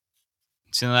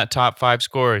 It's in that top 5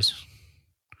 scorers.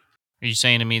 Are you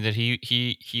saying to me that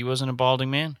he wasn't a balding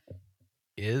man?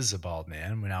 Is a bald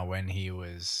man. Now, when he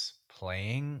was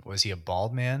playing, was he a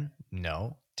bald man?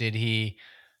 No. Did he?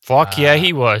 Fuck yeah,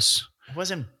 he was. He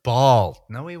wasn't bald.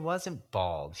 No, he wasn't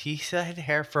bald. He had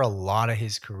hair for a lot of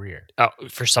his career.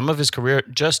 For some of his career,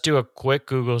 just do a quick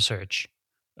Google search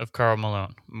of Karl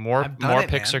Malone. More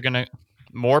pics are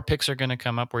gonna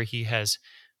come up where he has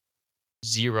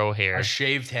zero hair. A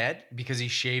shaved head because he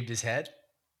shaved his head?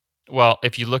 Well,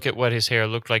 if you look at what his hair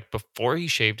looked like before he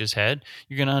shaved his head,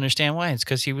 you're gonna understand why. It's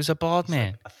because he was a bald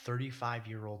man. Like a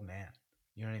 35-year-old man.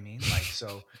 You know what I mean? Like,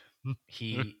 so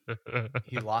he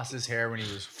lost his hair when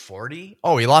he was 40.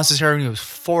 Oh, he lost his hair when he was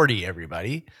 40.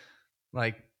 Everybody,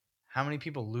 like, how many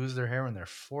people lose their hair when they're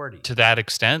 40? To that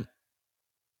extent?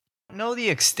 I don't know the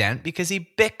extent because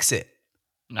he bicks it.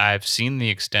 I've seen the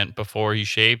extent before he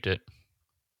shaved it.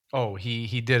 Oh,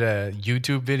 he did a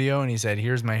YouTube video and he said,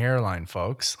 "Here's my hairline,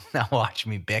 folks. Now watch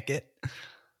me bick it."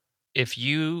 If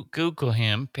you Google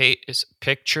him,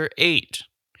 picture 8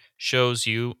 shows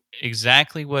you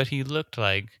exactly what he looked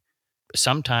like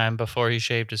sometime before he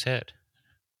shaved his head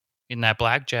in that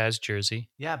black Jazz jersey.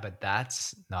 Yeah, but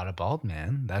that's not a bald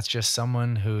man. That's just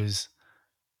someone who's,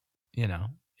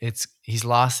 he's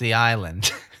lost the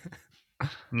island.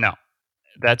 No,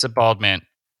 that's a bald man.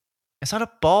 It's not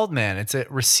a bald man. It's a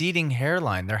receding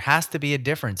hairline. There has to be a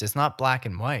difference. It's not black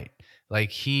and white.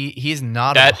 Like he's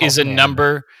not. That a is a bald man.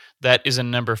 number. That is a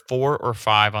number 4 or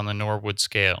 5 on the Norwood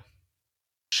scale.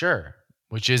 Sure,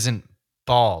 which isn't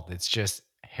bald. It's just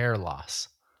hair loss.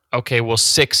 Okay, well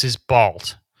 6 is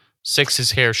bald. 6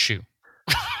 is hair shoe,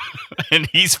 and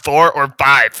he's 4 or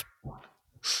 5.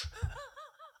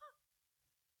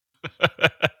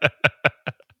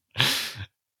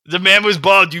 The man was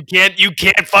bald. You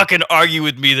can't fucking argue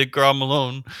with me that Karl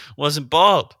Malone wasn't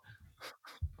bald.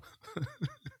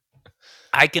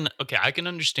 I can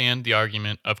understand the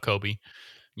argument of Kobe.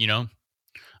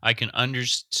 I can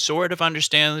sort of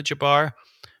understand the Jabbar,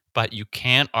 but you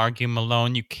can't argue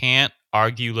Malone, you can't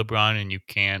argue LeBron, and you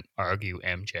can't argue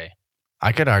MJ.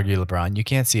 I could argue LeBron. You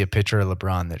can't see a picture of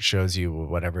LeBron that shows you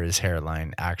whatever his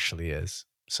hairline actually is.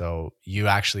 So you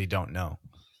actually don't know.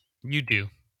 You do.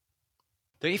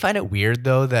 Don't you find it weird,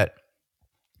 though, that,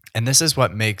 and this is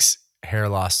what makes hair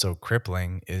loss so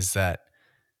crippling, is that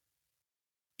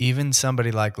even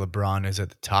somebody like LeBron is at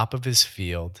the top of his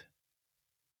field,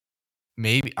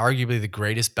 maybe arguably the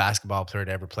greatest basketball player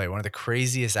to ever play, one of the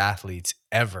craziest athletes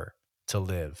ever to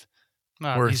live.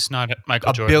 No, he's not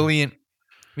Michael Jordan.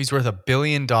 He's worth $1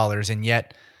 billion, and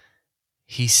yet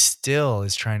he still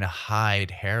is trying to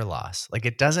hide hair loss. Like,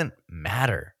 it doesn't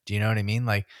matter. Do you know what I mean?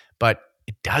 Like, but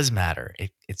it does matter.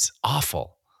 It's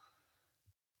awful.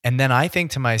 And then I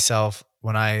think to myself,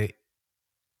 when I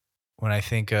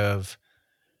think of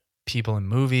people in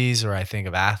movies, or I think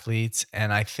of athletes,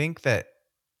 and I think that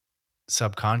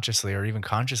subconsciously or even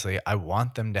consciously, I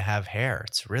want them to have hair.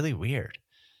 It's really weird.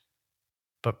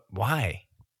 But why?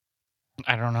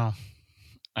 I don't know.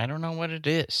 I don't know what it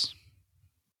is.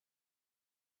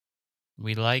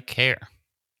 We like hair.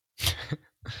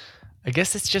 I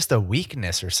guess it's just a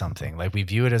weakness or something. Like, we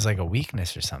view it as like a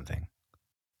weakness or something.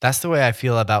 That's the way I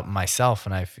feel about myself.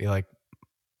 And I feel like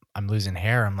I'm losing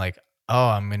hair. I'm like, oh,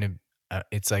 I'm going to,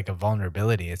 it's like a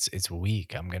vulnerability. It's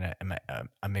weak.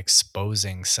 I'm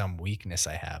exposing some weakness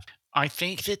I have. I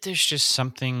think that there's just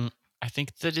something, I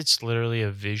think that it's literally a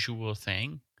visual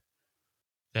thing,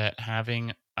 that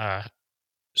having a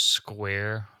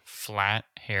square, flat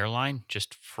hairline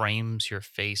just frames your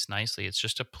face nicely. It's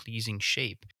just a pleasing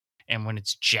shape. And when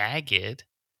it's jagged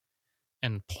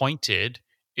and pointed,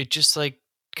 it just like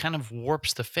kind of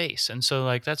warps the face. And so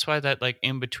like that's why that like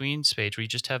in between space where you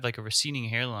just have like a receding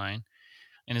hairline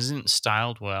and isn't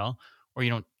styled well, or you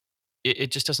don't,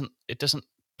 it just doesn't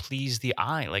please the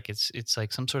eye. Like it's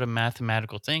like some sort of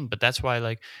mathematical thing. But that's why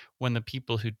like when the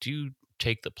people who do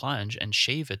take the plunge and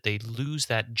shave it, they lose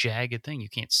that jagged thing. You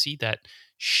can't see that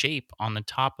shape on the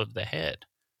top of the head.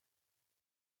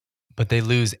 But they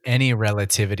lose any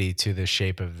relativity to the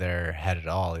shape of their head at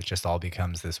all. It just all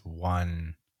becomes this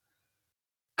one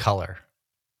color.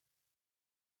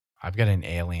 I've got an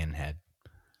alien head.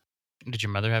 Did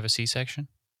your mother have a C-section?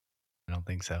 I don't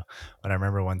think so. But I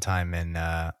remember one time in,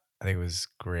 I think it was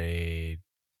grade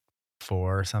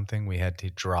 4 or something, we had to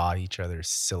draw each other's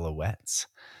silhouettes.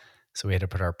 So we had to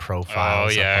put our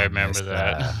profiles. Oh yeah, up I on remember this,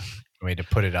 that. we had to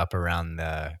put it up around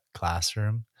the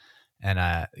classroom.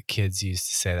 And kids used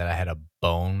to say that I had a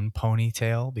bone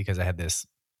ponytail because I had this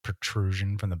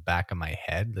protrusion from the back of my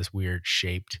head, this weird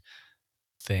shaped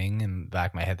thing in the back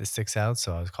of my head that sticks out.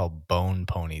 So I was called Bone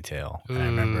Ponytail. And I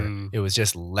remember it was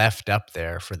just left up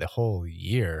there for the whole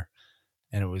year,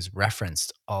 and it was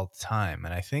referenced all the time.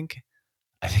 And I think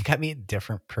I'd be a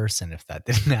different person if that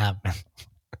didn't happen.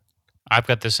 I've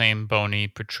got the same bony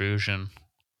protrusion.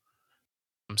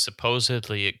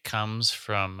 Supposedly it comes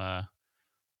from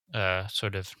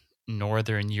sort of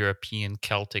Northern European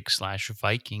Celtic /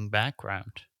 Viking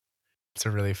background. It's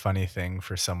a really funny thing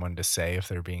for someone to say if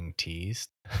they're being teased.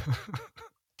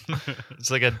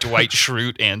 It's like a Dwight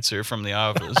Schrute answer from The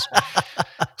Office.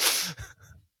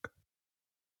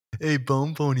 Hey,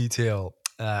 bone ponytail.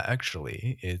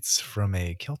 Actually, it's from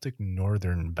a Celtic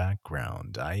Northern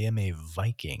background. I am a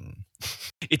Viking.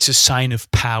 It's a sign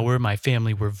of power. My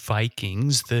family were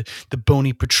Vikings. The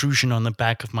bony protrusion on the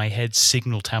back of my head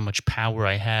signaled how much power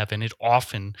I have, and it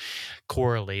often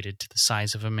correlated to the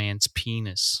size of a man's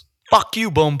penis. Fuck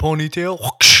you, bone ponytail.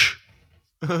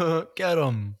 Get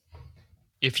him.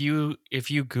 If you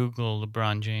Google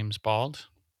LeBron James bald,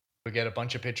 we get a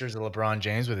bunch of pictures of LeBron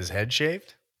James with his head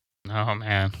shaved. Oh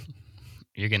man,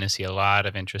 you're going to see a lot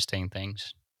of interesting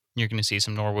things. You're going to see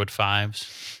some Norwood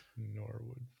 5s.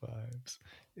 Norwood 5s.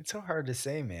 It's so hard to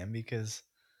say, man, because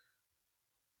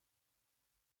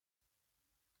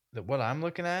what I'm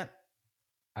looking at,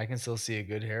 I can still see a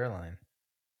good hairline.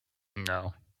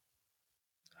 No.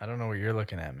 I don't know what you're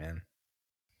looking at, man.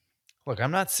 Look,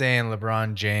 I'm not saying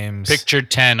LeBron James. Picture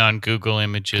 10 on Google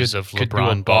Images of could do a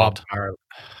LeBron bald.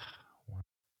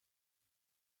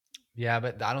 Yeah,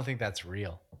 but I don't think that's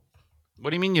real.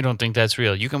 What do you mean you don't think that's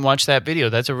real? You can watch that video.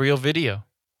 That's a real video.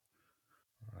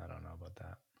 I don't know about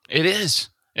that. It is.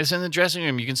 It's in the dressing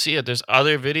room. You can see it. There's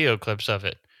other video clips of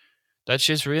it. That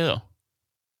shit's real.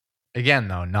 Again,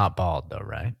 though, not bald, though,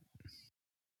 right?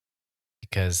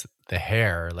 Because the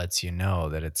hair lets you know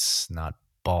that it's not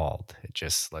bald. It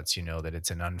just lets you know that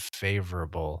it's an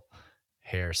unfavorable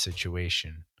hair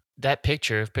situation. That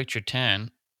picture of picture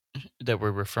 10 that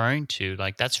we're referring to,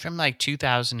 like, that's from like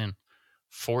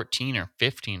 2014 or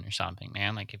 15 or something,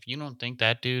 man. Like, if you don't think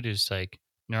that dude is like,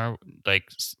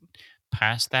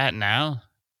 past that now,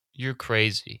 you're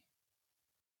crazy.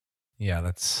 Yeah,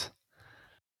 that's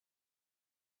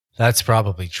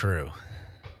probably true.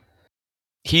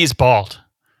 He's bald.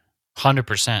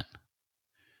 100%.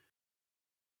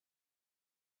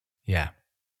 Yeah.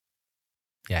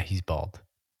 Yeah, he's bald.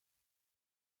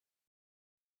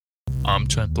 I'm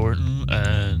Trent Thornton,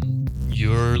 and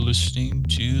you're listening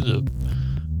to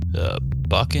the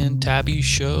Buck and Tabby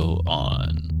show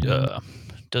on,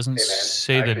 doesn't Hey, man.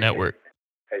 say the network.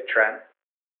 Hey, Trent,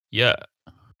 Yeah.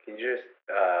 can you just,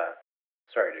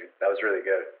 sorry, dude, that was really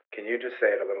good. Can you just say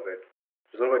it a little bit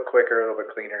quicker, a little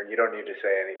bit cleaner, and you don't need to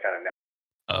say any kind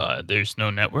of There's no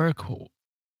network.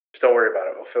 Just don't worry about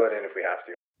it. We'll fill it in if we have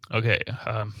to. Okay,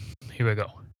 here we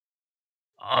go.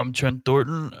 I'm Trent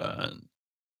Thornton.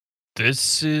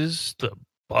 This is the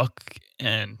Buck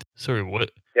and sorry,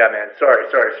 what? Yeah, man. Sorry.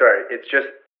 It's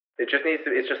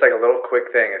just like a little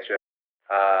quick thing. It's just,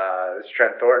 this is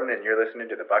Trent Thornton, and you're listening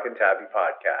to the Buck and Tabby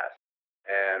podcast.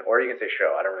 Or you can say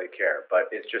show, I don't really care. But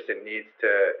it's just,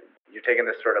 you're taking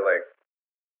this sort of like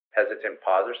hesitant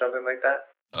pause or something like that.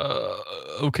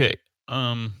 Okay.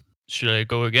 Should I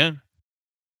go again?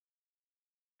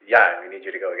 Yeah, we need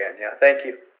you to go again. Yeah, thank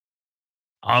you.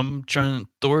 I'm Trent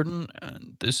Thornton,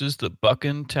 and this is the Buck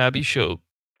and Tabby show.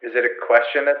 Is it a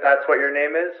question that's what your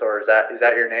name is, or is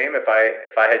that your name? If I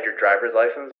had your driver's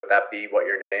license, would that be what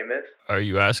your name is? Are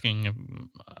you asking?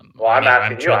 Well, I'm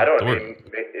asking you. I don't Thornton.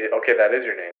 Okay, that is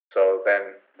your name. So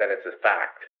then it's a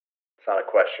fact. It's not a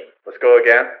question. Let's go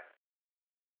again.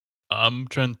 I'm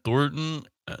Trent Thornton,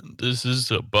 and this is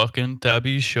the Buck and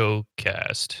Tabby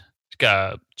showcast.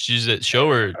 She's at show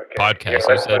or podcast.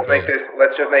 Let's just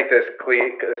make this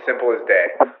clear, simple as day.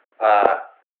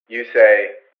 You say,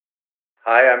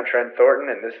 "Hi, I'm Trent Thornton,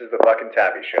 and this is the Buck and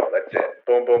Tabby show." That's it.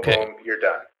 Boom, boom, boom. You're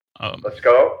done. Let's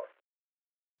go.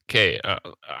 Okay.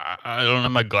 I don't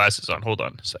have my glasses on. Hold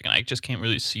on a second. I just can't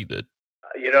really see the.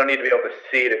 You don't need to be able to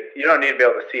see it. You don't need to be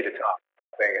able to see the top.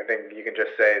 I think you can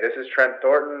just say, "This is Trent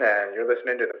Thornton, and you're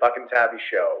listening to the Buck and Tabby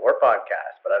show or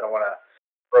podcast." But I don't want to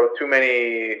throw too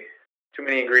many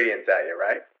ingredients at you,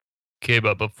 right? Okay,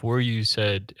 but before you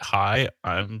said hi,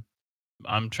 I'm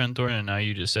Trent Thornton, and now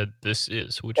you just said this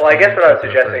is. Well, I guess what I was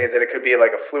suggesting is that it could be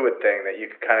like a fluid thing that you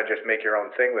could kind of just make your own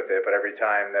thing with it. But every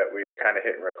time that we kind of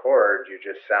hit and record, you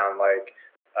just sound like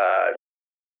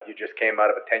you just came out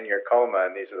of a 10-year coma,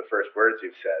 and these are the first words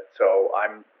you've said. So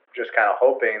I'm just kind of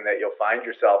hoping that you'll find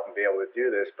yourself and be able to do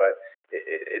this, but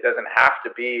it doesn't have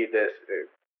to be this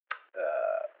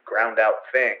ground out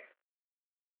thing.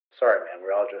 Sorry, man.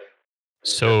 We're all just.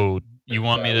 So you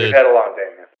want me to? We've had a long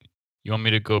day, man. You want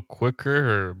me to go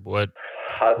quicker or what?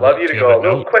 I'd love you to go a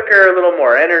little quicker, a little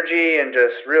more energy, and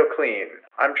just real clean.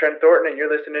 I'm Trent Thornton, and you're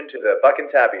listening to the Buck and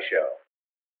Tabby show.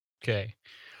 Okay.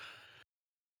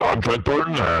 I'm Trent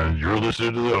Thornton, and you're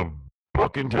listening to the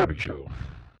Buck and Tabby show.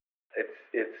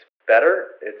 It's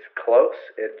better. It's close.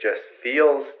 It just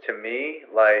feels to me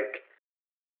like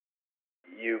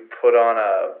you put on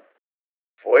a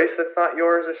voice that's not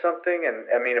yours or something. And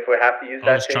I mean, if we have to use that,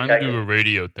 I was trying to do a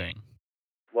radio thing.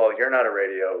 Well, you're not a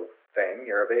radio thing.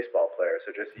 You're a baseball player,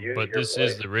 so just use. But this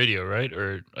voice. is the radio, right?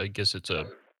 Or I guess it's a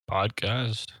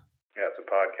podcast. Yeah, it's a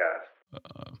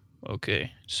podcast.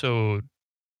 Okay. So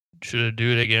should I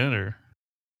do it again or?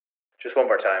 Just one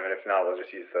more time, and if not, we'll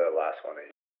just use the last one.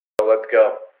 So let's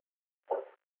go.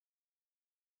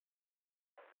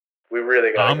 We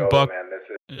really gotta go, Buck, man. This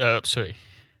is. Sorry.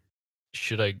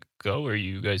 Should I go? Are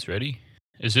you guys ready?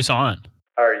 Is this on?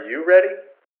 Are you ready?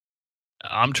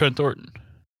 I'm Trent Thornton.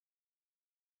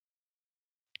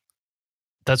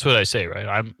 That's what I say, right?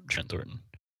 I'm Trent Thornton.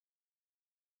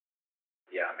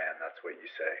 Yeah, man, that's what you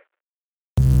say.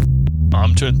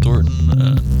 I'm Trent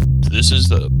Thornton. This is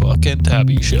the Buck and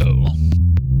Tabby Show.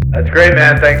 That's great,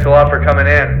 man. Thanks a lot for coming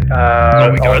in.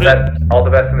 All the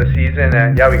best in the season,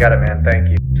 and yeah, we got it, man. Thank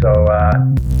you. So,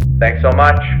 thanks so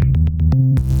much.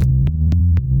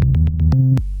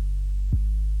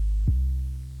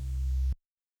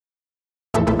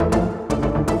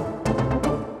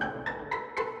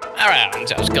 All right, I'm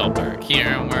Josh Goldberg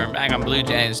here. We're back on Blue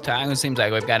Jays Talk. It seems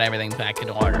like we've got everything back in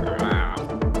order.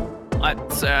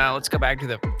 Let's go back to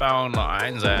the phone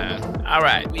lines. All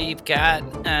right, we've got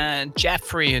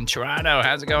Jeffrey in Toronto.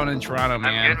 How's it going in Toronto,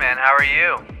 man? I'm good, man. How are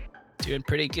you? Doing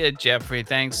pretty good, Jeffrey.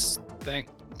 Thanks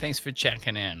for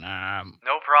checking in.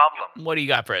 No problem. What do you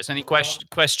got for us? Any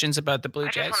questions about the Blue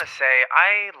Jays? I just want to say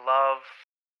I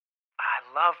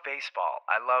love baseball.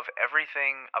 I love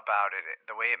everything about it.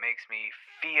 The way it makes me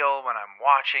feel when I'm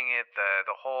watching it,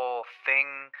 the whole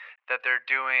thing that they're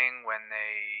doing when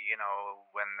they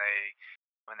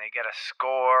get a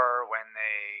score, when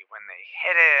they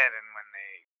hit it, and when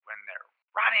they're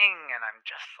running, and I'm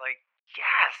just like,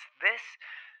 yes,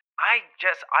 I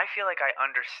feel like I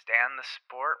understand the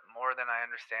sport more than I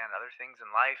understand other things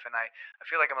in life, and I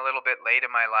feel like I'm a little bit late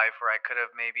in my life where I could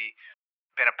have maybe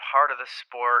been a part of the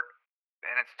sport,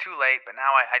 and it's too late. But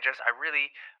now I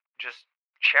really just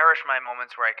cherish my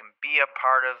moments where I can be a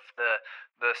part of the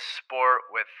sport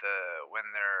with when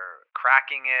they're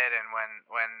cracking it, and when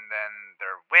then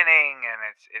they're winning, and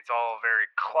it's all very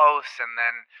close, and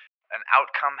then an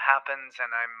outcome happens, and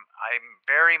I'm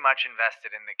very much invested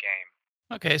in the game.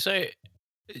 Okay, so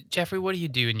Jeffrey, what do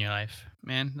you do in your life,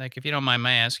 man? Like, if you don't mind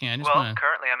my asking, I just Well, want to.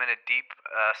 currently I'm in a deep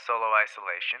solo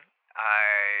isolation.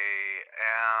 I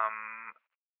am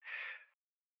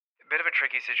a bit of a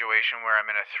tricky situation where I'm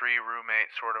in a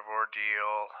 3-roommate sort of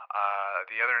ordeal.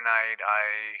 The other night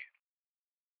I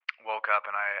woke up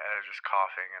and I was just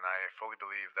coughing, and I fully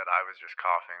believe that I was just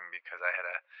coughing because I had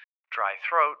a dry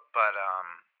throat, but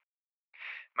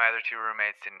my other 2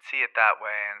 roommates didn't see it that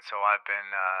way, and so I've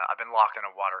been locked in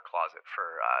a water closet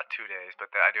for 2 days.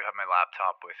 But I do have my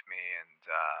laptop with me, and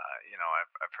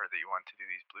I've heard that you want to do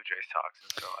these Blue Jays talks,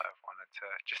 and so I wanted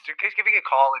to just in case giving you a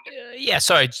call. And Yeah,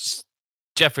 sorry,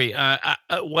 Jeffrey.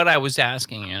 What I was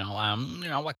asking,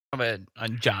 what kind of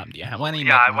a job do you have? When are you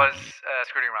I making was money?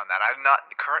 skirting around that. I'm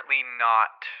currently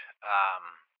not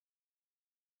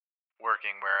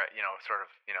working where sort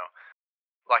of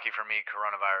lucky for me,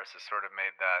 coronavirus has sort of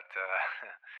made that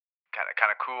kind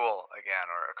of cool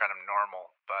again, or kind of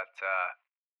normal. But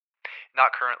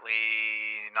not currently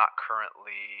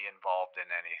involved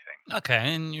in anything.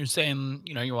 Okay, and you're saying,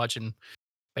 you're watching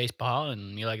baseball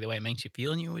and you like the way it makes you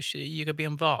feel, and you wish you could be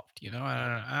involved.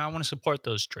 I want to support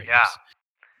those dreams. Yeah.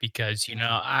 Because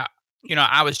I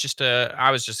was just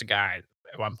a guy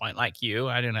at one point like you.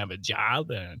 I didn't have a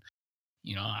job, and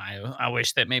I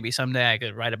wish that maybe someday I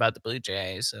could write about the Blue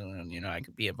Jays, and I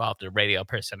could be involved in a radio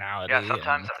personality. Yeah,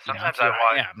 sometimes here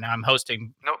I I am. Now I'm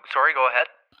hosting. No, sorry, go ahead.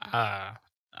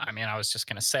 I was just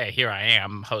gonna say, here I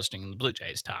am hosting the Blue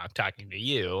Jays Talk, talking to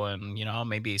you, and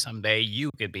maybe someday you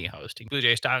could be hosting Blue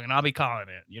Jays Talk, and I'll be calling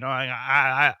it.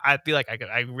 I feel like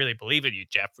I really believe in you,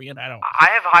 Jeffrey, and I don't.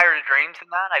 I have higher dreams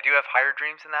than that. I do have higher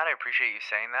dreams than that. I appreciate you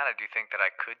saying that. I do think that I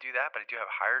could do that, but I do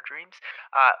have higher dreams.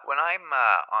 When I'm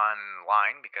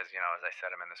online, because as I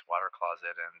said, I'm in this water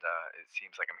closet, and it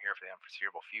seems like I'm here for the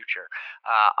unforeseeable future.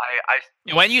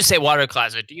 When you say water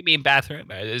closet, do you mean bathroom?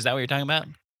 Is that what you're talking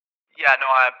about? Yeah, no,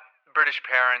 British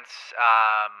parents,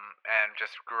 and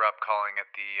just grew up calling it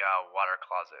the water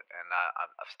closet, and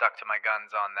I've stuck to my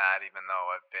guns on that, even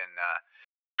though I've been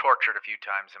tortured a few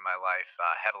times in my life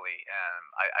heavily,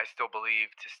 and I still believe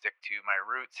to stick to my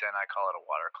roots, and I call it a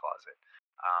water closet.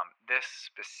 This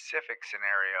specific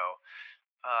scenario,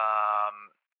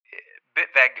 bit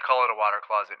vague to call it a water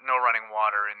closet. No running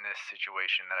water in this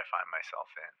situation that I find myself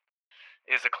in.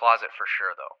 It is a closet for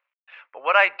sure, though. But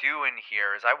what I do in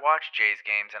here is I watch Jays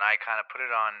games, and I kind of put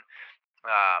it on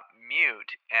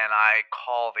mute, and I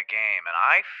call the game, and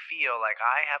I feel like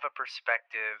I have a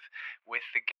perspective with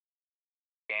the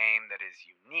game that is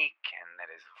unique, and that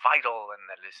is vital, and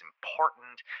that is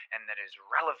important, and that is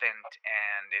relevant,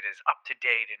 and it is up to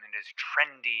date, and it is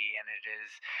trendy, and it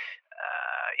is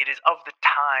of the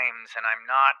times, and I'm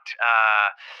not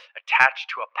attached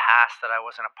to a past that I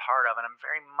wasn't a part of, and I'm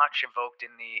very much evoked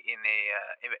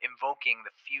invoking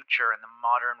the future and the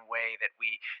modern way that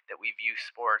we view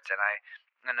sports,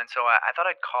 and so I thought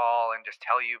I'd call and just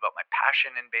tell you about my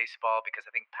passion in baseball, because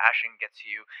I think passion gets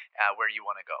you where you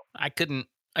want to go. I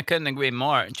couldn't agree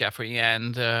more, Jeffrey.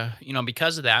 And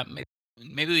because of that,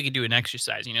 maybe we could do an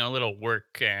exercise. A little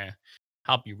work,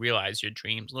 help you realize your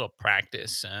dreams. A little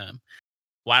practice.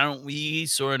 why don't we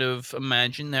sort of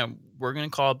imagine that we're going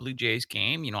to call a Blue Jays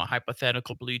game, a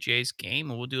hypothetical Blue Jays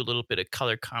game, and we'll do a little bit of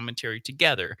color commentary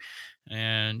together.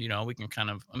 And, we can kind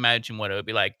of imagine what it would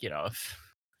be like,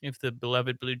 if the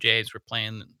beloved Blue Jays were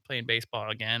playing baseball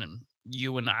again, and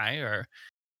you and I are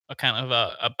a kind of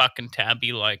a Buck and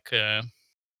Tabby like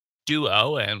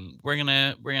duo, and we're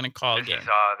gonna call a game.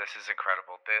 This is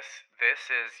incredible. This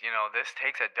is, this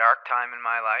takes a dark time in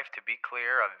my life, to be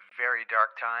clear, a very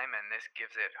dark time, and this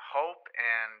gives it hope.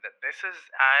 And this is,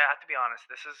 I have to be honest,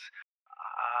 this is,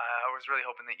 I was really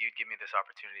hoping that you'd give me this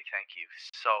opportunity. Thank you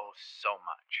so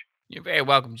much. You're very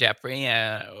welcome, Jeffrey.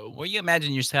 Will you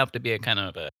imagine yourself to be a kind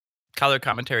of a color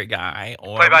commentary guy,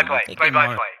 or Play by were you play, play thinking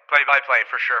by more? play, play by play,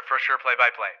 for sure, play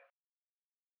by play.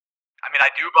 I mean, I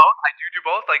do both. I do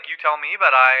both, like you tell me,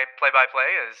 but I play by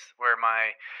play is where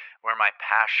my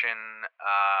passion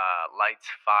lights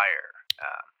fire.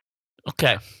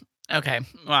 Okay, okay.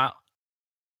 Well,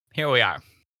 here we are.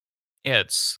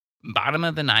 It's bottom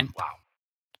of the ninth. Wow.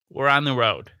 We're on the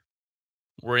road.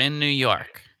 We're in New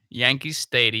York, Yankee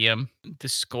Stadium. The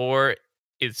score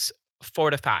is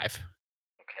 4-5. Okay.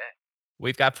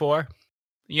 We've got 4.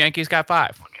 The Yankees got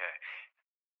 5. Okay.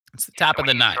 It's the top of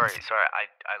the ninth. Sorry.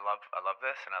 I love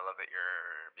this, and I love that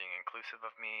you're being inclusive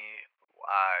of me.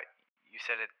 You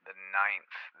said it. The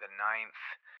ninth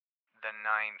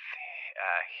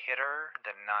hitter,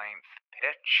 the ninth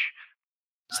pitch.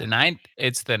 It's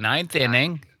the ninth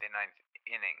inning. The ninth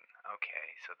inning.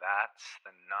 Okay, so that's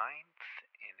the ninth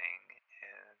inning.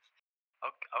 Is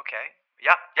okay.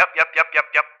 Yep.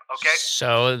 Okay.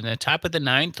 So in the top of the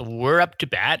ninth, we're up to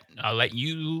bat. I'll let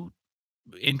you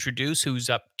introduce who's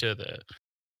up at the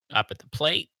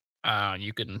plate.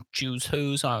 You can choose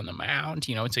who's on the mound.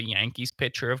 It's a Yankees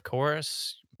pitcher, of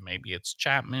course. Maybe it's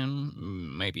Chapman.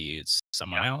 Maybe it's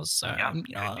someone else.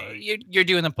 You're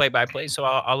doing the play-by-play, so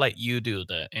I'll let you do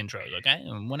the intros, okay?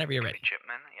 And whenever you're ready.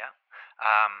 Chipman. Yeah.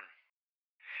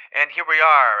 And here we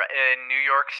are in New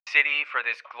York City for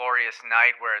this glorious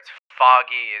night where it's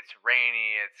foggy, it's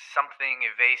rainy, it's something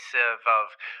evasive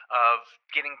of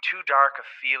getting too dark a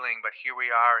feeling, but here we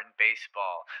are in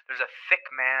baseball. There's a thick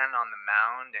man on the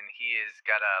mound, and he has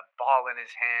got a ball in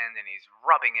his hand, and he's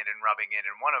rubbing it, and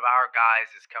one of our guys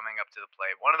is coming up to the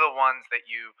plate. One of the ones that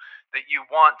you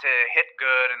want to hit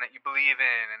good and that you believe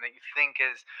in and that you think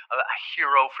is a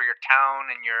hero for your town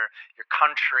and your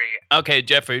country. Okay,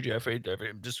 Jeffrey,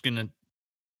 I'm just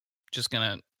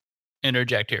gonna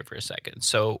interject here for a second.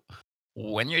 So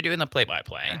when you're doing the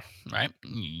play-by-play, right,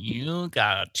 you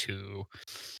got to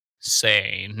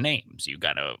say names. You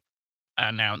got to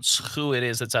announce who it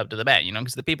is that's up to the bat,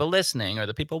 because the people listening or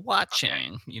the people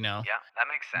watching, Yeah, that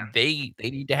makes sense. they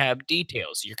need to have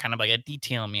details. You're kind of like a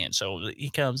detail man. So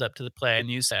he comes up to the plate and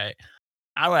you say,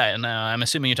 all right, now I'm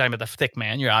assuming you're talking about the thick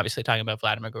man. You're obviously talking about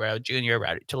Vladimir Guerrero Jr.,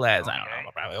 Rowdy Tellez. I don't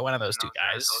know, probably one of those two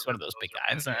guys, one of those big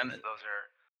guys. And Those are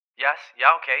yes,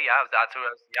 yeah, okay, yeah, that's what I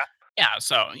was, yeah. yeah,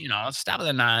 so it's top of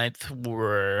the ninth.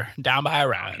 We're down by a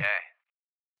run. Okay.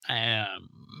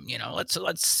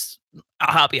 Let's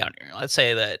I'll help you out here. Let's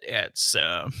say that it's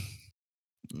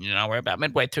we're about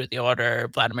midway through the order.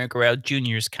 Vladimir Guerrero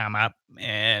Jr.'s come up,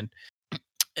 and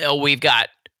we've got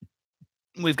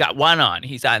one on.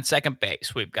 He's on second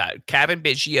base. We've got Kevin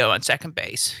Biggio on second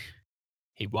base.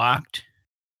 He walked.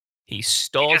 He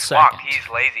stole He just second. walked. He's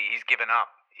lazy. He's given up.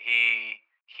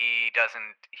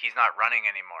 He's not running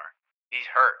anymore. He's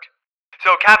hurt.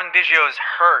 So Kevin Biggio's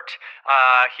hurt.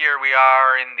 Here we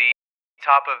are in the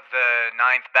top of the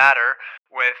ninth batter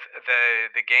with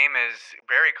the game is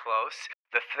very close.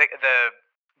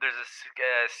 There's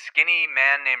a skinny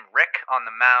man named Rick on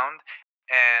the mound,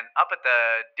 and up at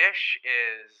the dish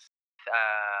is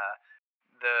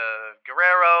the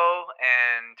Guerrero,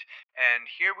 and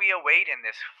here we await in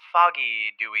this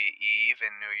foggy, dewy eve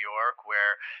in New York,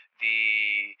 where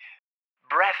the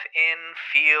breath in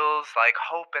feels like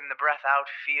hope, and the breath out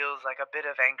feels like a bit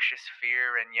of anxious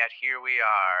fear, and yet here we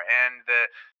are, and the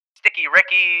Sticky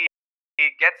Ricky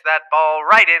gets that ball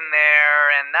right in there,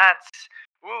 and that's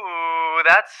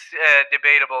a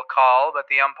debatable call, but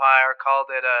the umpire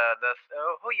called it the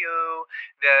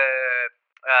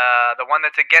one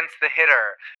that's against the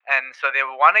hitter, and so they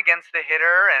won against the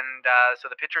hitter, and so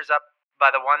the pitcher's up by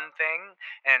the one thing,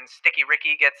 and Sticky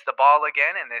Ricky gets the ball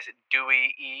again in this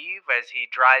dewy eve as he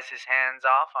dries his hands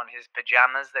off on his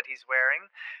pajamas that he's wearing,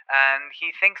 and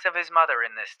he thinks of his mother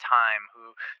in this time,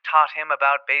 who taught him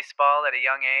about baseball at a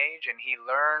young age, and he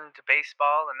learned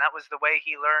baseball, and that was the way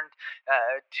he learned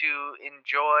to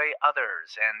enjoy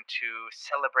others and to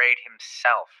celebrate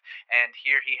himself. And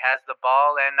here he has the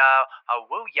ball, and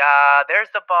woo-ya,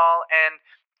 there's the ball, and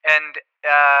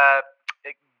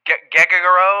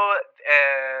Gegaro,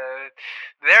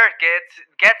 there it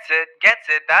gets it.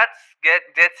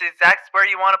 That's where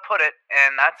you want to put it,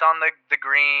 and that's on the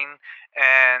green.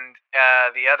 And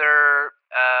the other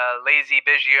lazy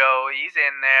Biggio, he's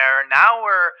in there. Now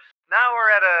we're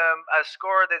at a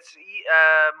score that's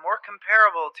more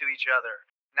comparable to each other.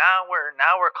 Now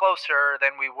we're closer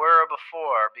than we were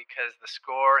before because the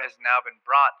score has now been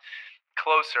brought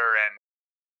closer. And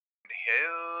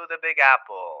the Big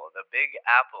Apple that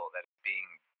is being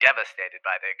devastated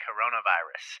by the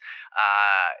coronavirus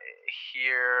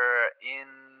here in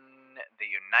the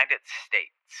United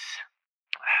States.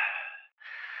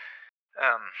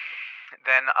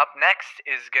 Then up next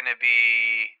is going to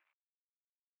be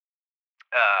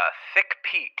Thick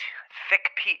Pete.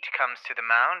 Thick Pete comes to the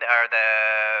mound, or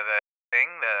the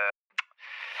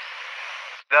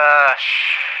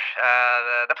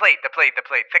plate.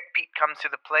 Thick Pete comes to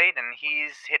the plate, and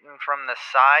he's hitting from the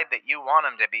side that you want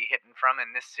him to be hitting from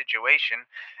in this situation.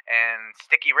 And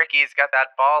Sticky Ricky's got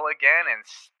that ball again, and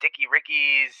Sticky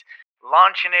Ricky's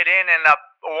launching it in, and up.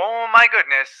 Oh my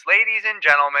goodness, ladies and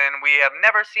gentlemen, we have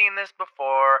never seen this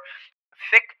before.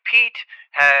 Thick Pete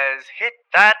has hit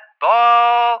that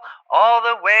ball all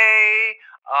the way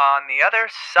on the other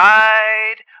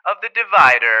side of the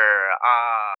divider.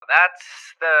 That's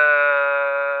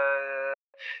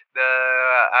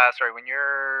sorry, when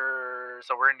you're,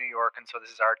 so we're in New York, and so this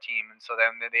is our team, and so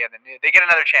then they get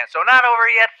another chance. So not over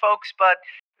yet, folks, but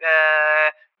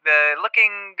the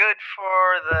looking good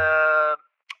for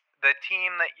the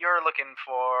team that you're looking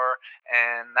for,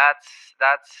 and that's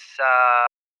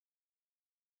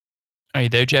Are you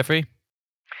there, Jeffrey?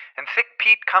 And Thick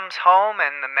Pete comes home,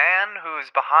 and the man who's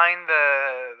behind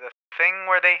the thing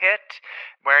where they hit,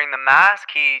 wearing the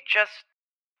mask, he just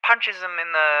punches him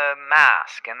in the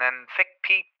mask. And then Thick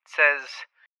Pete says,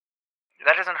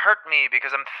 "That doesn't hurt me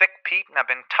because I'm Thick Pete and I've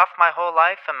been tough my whole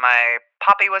life, and my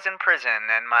poppy was in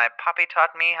prison, and my poppy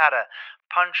taught me how to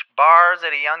punch bars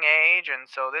at a young age, and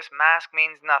so this mask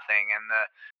means nothing." And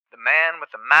the man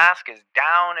with the mask is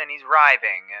down and he's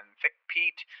writhing, and Thick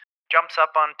Pete jumps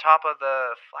up on top of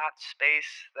the flat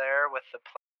space there with the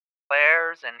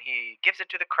players, and he gives it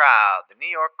to the crowd, the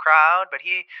New York crowd, but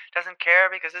he doesn't care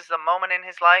because this is a moment in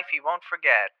his life he won't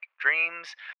forget.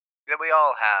 Dreams that we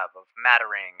all have of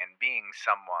mattering and being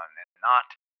someone, and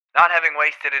not having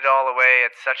wasted it all away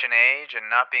at such an age, and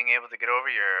not being able to get over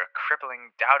your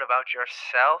crippling doubt about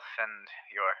yourself and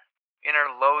your inner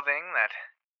loathing that,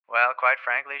 well, quite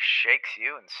frankly, shakes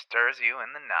you and stirs you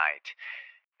in the night.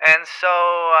 And so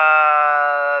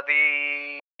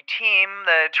the team,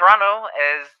 the Toronto,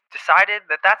 has decided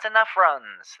that that's enough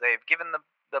runs. They've given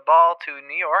the ball to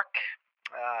New York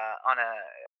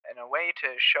in a way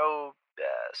to show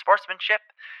sportsmanship,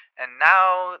 and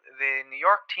now the New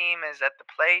York team is at the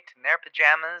plate in their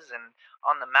pajamas, and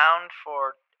on the mound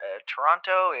for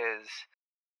Toronto is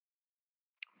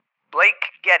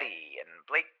Blake Getty, and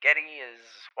Blake Getty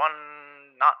is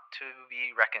one not to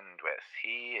be reckoned with.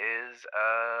 He is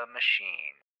a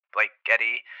machine. Blake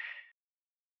Getty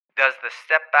does the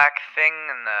step back thing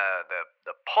and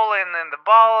the pull in and the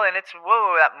ball, and it's,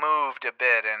 whoa, that moved a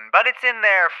bit, but it's in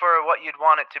there for what you'd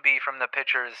want it to be from the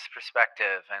pitcher's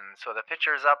perspective. And so the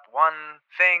pitcher's up one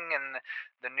thing in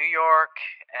the New York,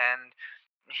 and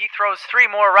he throws three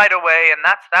more right away, and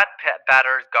that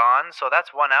batter's gone, so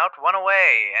that's one out, one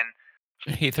away. And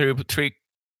he threw three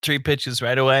pitches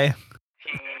right away.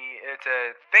 It's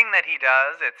a thing that he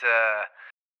does. It's a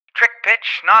trick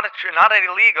pitch, not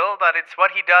illegal, but it's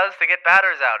what he does to get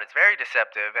batters out. It's very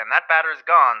deceptive, and that batter's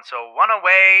gone. So one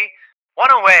away,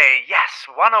 yes,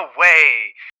 one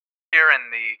away here in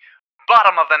the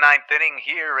bottom of the ninth inning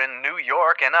here in New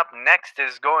York. And up next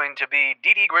is going to be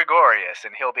Didi Gregorius,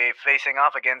 and he'll be facing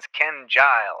off against Ken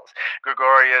Giles.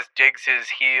 Gregorius digs his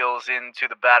heels into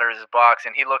the batter's box,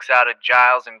 and he looks out at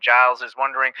Giles, and Giles is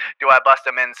wondering, do I bust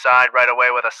him inside right away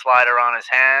with a slider on his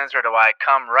hands, or do I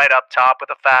come right up top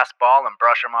with a fastball and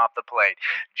brush him off the plate?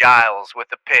 Giles with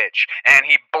the pitch, and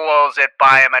he blows it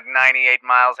by him at 98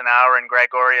 miles an hour, and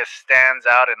Gregorius stands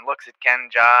out and looks at Ken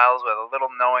Giles with a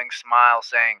little knowing smile,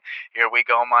 saying, "Here we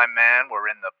go, my man. We're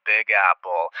in the Big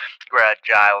Apple."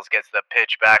 Giles gets the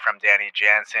pitch back from Danny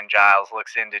Jansen. Giles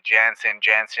looks into Jansen.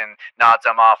 Jansen nods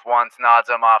him off once, nods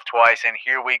him off twice, and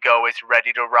here we go. It's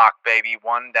ready to rock, baby.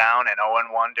 1 down and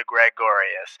 0-1 to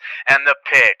Gregorius. And the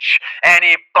pitch. And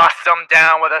he busts him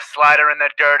down with a slider in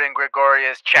the dirt, and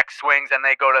Gregorius check swings, and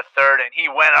they go to third, and he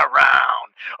went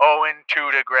around.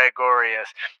 0-2 to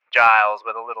Gregorius. Giles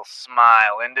with a little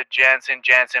smile into Jansen.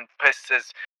 Jansen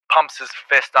pumps his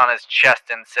fist on his chest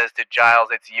and says to Giles,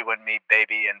 "It's you and me,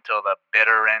 baby, until the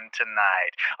bitter end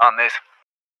tonight on this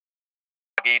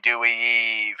Dewey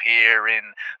Eve here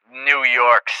in New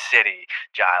York City.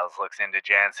 Giles looks into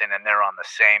Jansen and they're on the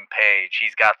same page.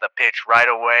 He's got the pitch right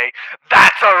away.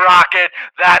 That's a rocket!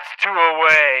 That's 2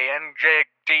 away! And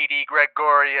Didi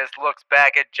Gregorius looks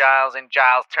back at Giles and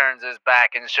Giles turns his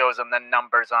back and shows him the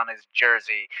numbers on his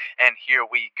jersey. And here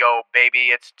we go,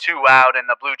 baby. It's 2 out and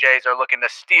the Blue Jays are looking to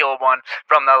steal one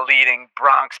from the leading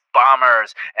Bronx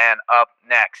Bombers. And up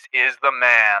next is the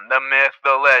man, the myth,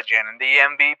 the legend, the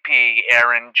MVP.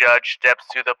 Aaron Judge steps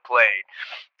to the plate.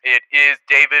 It is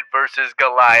David versus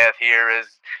Goliath here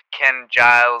as Ken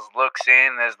Giles looks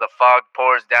in as the fog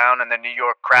pours down and the New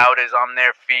York crowd is on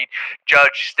their feet.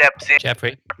 Judge steps in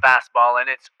Jeffrey. for a fastball and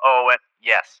it's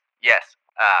yes. Yes.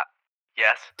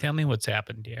 Tell me what's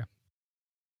happened here.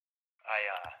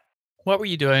 I What were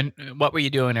you doing? What were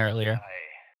you doing earlier? at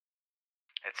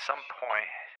some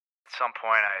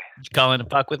point You calling to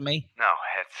fuck with me?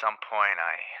 at some point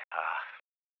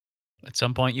At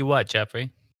some point, you what,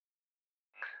 Jeffrey?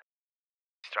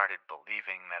 started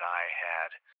believing that I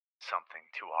had something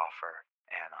to offer,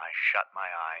 and I shut my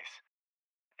eyes,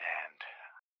 and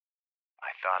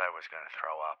I thought I was going to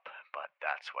throw up, but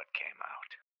that's what came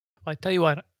out. Well, I tell you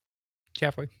what,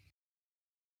 Jeffrey.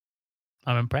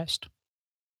 I'm impressed,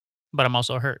 but I'm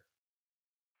also hurt.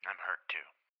 I'm hurt too.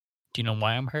 Do you know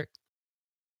why I'm hurt?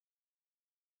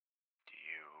 Do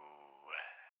you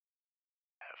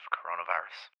have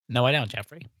coronavirus? No, I don't,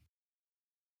 Jeffrey.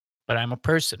 But I'm a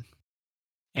person.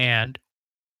 And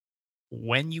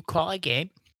when you call a game,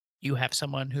 you have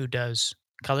someone who does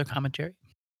color commentary,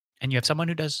 and you have someone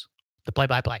who does the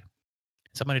play-by-play.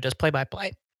 Someone who does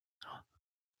play-by-play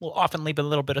will often leave a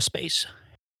little bit of space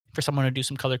for someone to do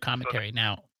some color commentary.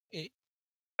 Now, Then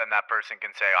that person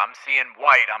can say, I'm seeing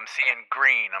white, I'm seeing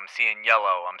green, I'm seeing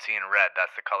yellow, I'm seeing red.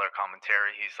 That's the color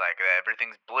commentary. He's like,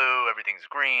 everything's blue, everything's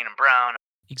green and brown.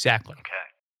 exactly. Okay.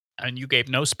 And you gave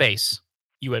no space.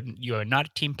 You are not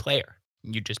a team player.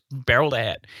 You just barreled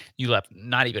ahead. You left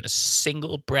not even a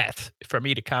single breath for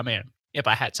me to come in if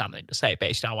I had something to say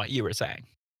based on what you were saying.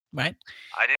 Right?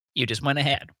 I didn't. You just went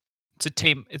ahead.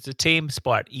 It's a team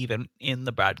sport, even in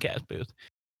the broadcast booth.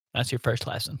 That's your first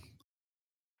lesson.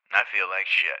 I feel like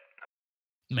shit.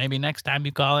 Maybe next time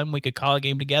you call in, we could call a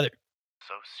game together.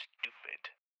 So stupid.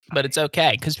 But it's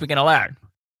okay, because we're going to learn.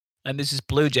 And this is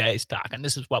Blue Jays talk, and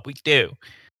this is what we do.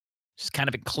 It's kind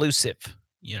of inclusive,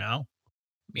 you know?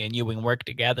 Me and you, we can work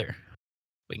together.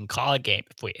 We can call a game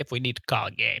if we need to call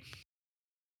a game.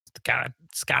 It's the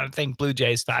kind of thing Blue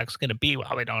Jays talk is going to be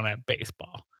while we don't have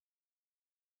baseball.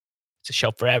 It's a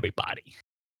show for everybody.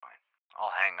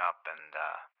 I'll hang up and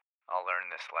I'll learn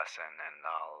this lesson and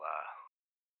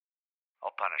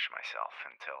I'll punish myself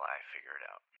until I figure it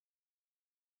out.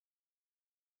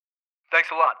 Thanks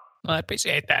a lot. Well, I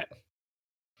appreciate that.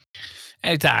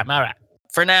 Anytime. All right.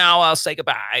 For now, I'll say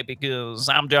goodbye because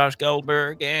I'm Josh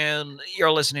Goldberg and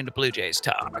you're listening to Blue Jays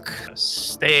Talk.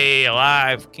 Stay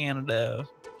alive, Canada.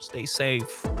 Stay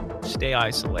safe. Stay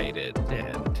isolated.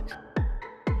 And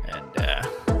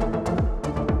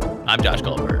I'm Josh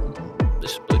Goldberg.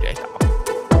 This is Blue Jays Talk.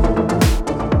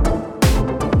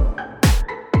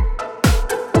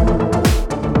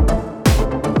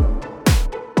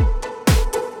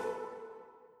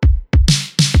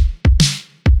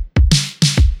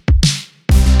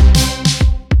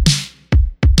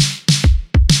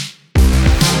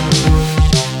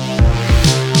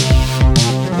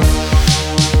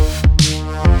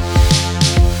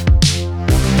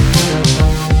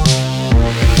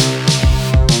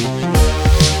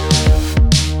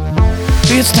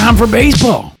 It's time for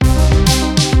baseball.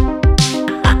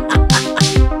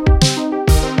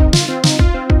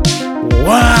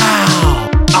 Wow!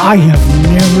 I have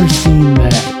never seen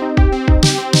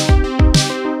that.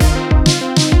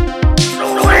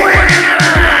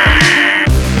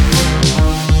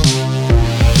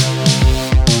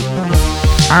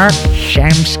 Art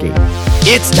Shamsky.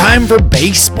 It's time for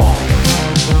baseball.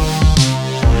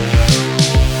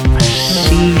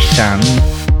 See, son.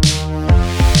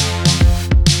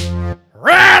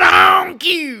 Right on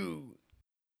cue.